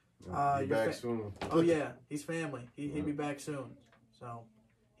 Be back soon. Oh yeah, he's family. He'll be back soon. So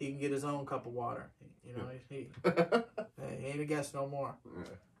he can get his own cup of water. You know, he ain't a guest no more. Yeah.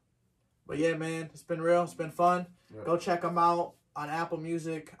 But yeah, man, it's been real. It's been fun. Yeah. Go check him out on Apple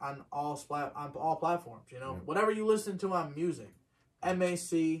Music, on all platforms. You know, whatever you listen to on music,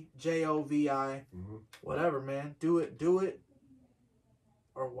 MacJovi, whatever, man. Do it,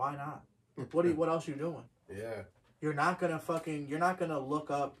 or why not? What else you doing? Yeah. You're not gonna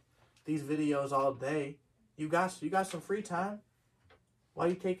look up these videos all day. You got some free time. While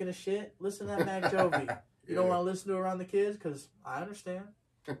you taking a shit, listen to that Mac Jovi. You don't want to listen to it around the kids, because I understand.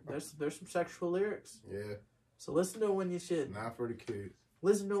 There's some sexual lyrics. Yeah. So listen to it when you shit. Not for the kids.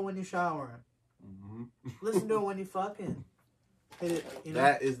 Listen to it when you showering. Listen to it when you fucking. Hit it, you know?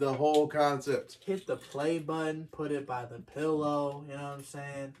 That is the whole concept. Hit the play button. Put it by the pillow. You know what I'm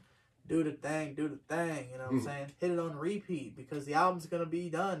saying? Do the thing. You know what I'm saying? Hit it on repeat, because the album's going to be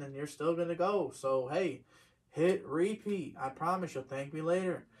done and you're still going to go. So, hey, hit repeat. I promise you'll thank me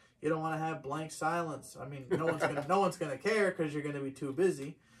later. You don't want to have blank silence. I mean, no one's gonna care, because you're going to be too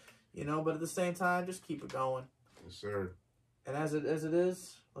busy. You know, but at the same time, just keep it going. Yes, sir. And as it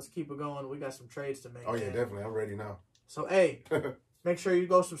is, let's keep it going. We got some trades to make. Oh, yeah, definitely. I'm ready now. So, hey, make sure you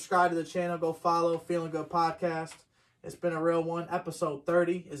go subscribe to the channel. Go follow Feeling Good Podcast. It's been a real one. Episode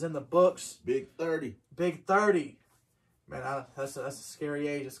 30 is in the books. Big 30. Big 30. Man, that's a scary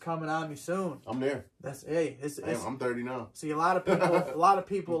age. It's coming on me soon. I'm there. I'm 30 now. See, a lot of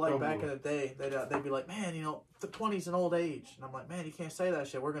people like back in the day, they'd be like, man, you know, the 20's an old age. And I'm like, man, you can't say that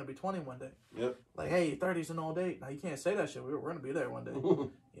shit. We're going to be 20 one day. Yep. Like, hey, 30's an old age. Now, you can't say that shit. We're going to be there one day.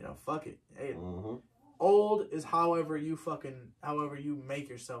 You know, fuck it. Hey, old is however you make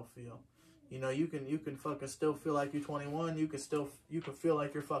yourself feel. You know, you can fucking still feel like you're 21. You can feel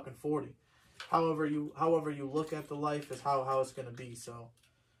like you're fucking 40. However you look at the life is how it's gonna be. So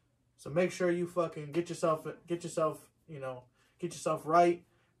make sure you fucking get yourself right,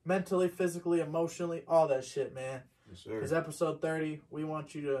 mentally, physically, emotionally, all that shit, man. Yes, sir. Because episode 30, we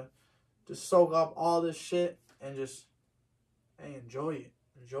want you to soak up all this shit and just enjoy it.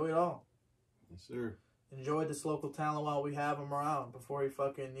 Enjoy it all. Yes, sir. Enjoy this local talent while we have him around before he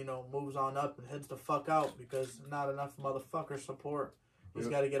fucking, moves on up and heads the fuck out, because not enough motherfucker support. He's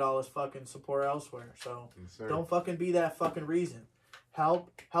got to get all his fucking support elsewhere. So don't fucking be that fucking reason.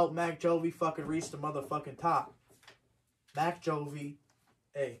 Help Mac Jovi fucking reach the motherfucking top. Mac Jovi,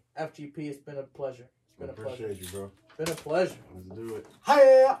 hey, FGP, it's been a pleasure. It's been a pleasure. Appreciate you, bro. It's been a pleasure. Let's do it.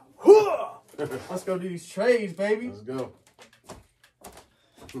 Hey, let's go do these trades, baby. Let's go.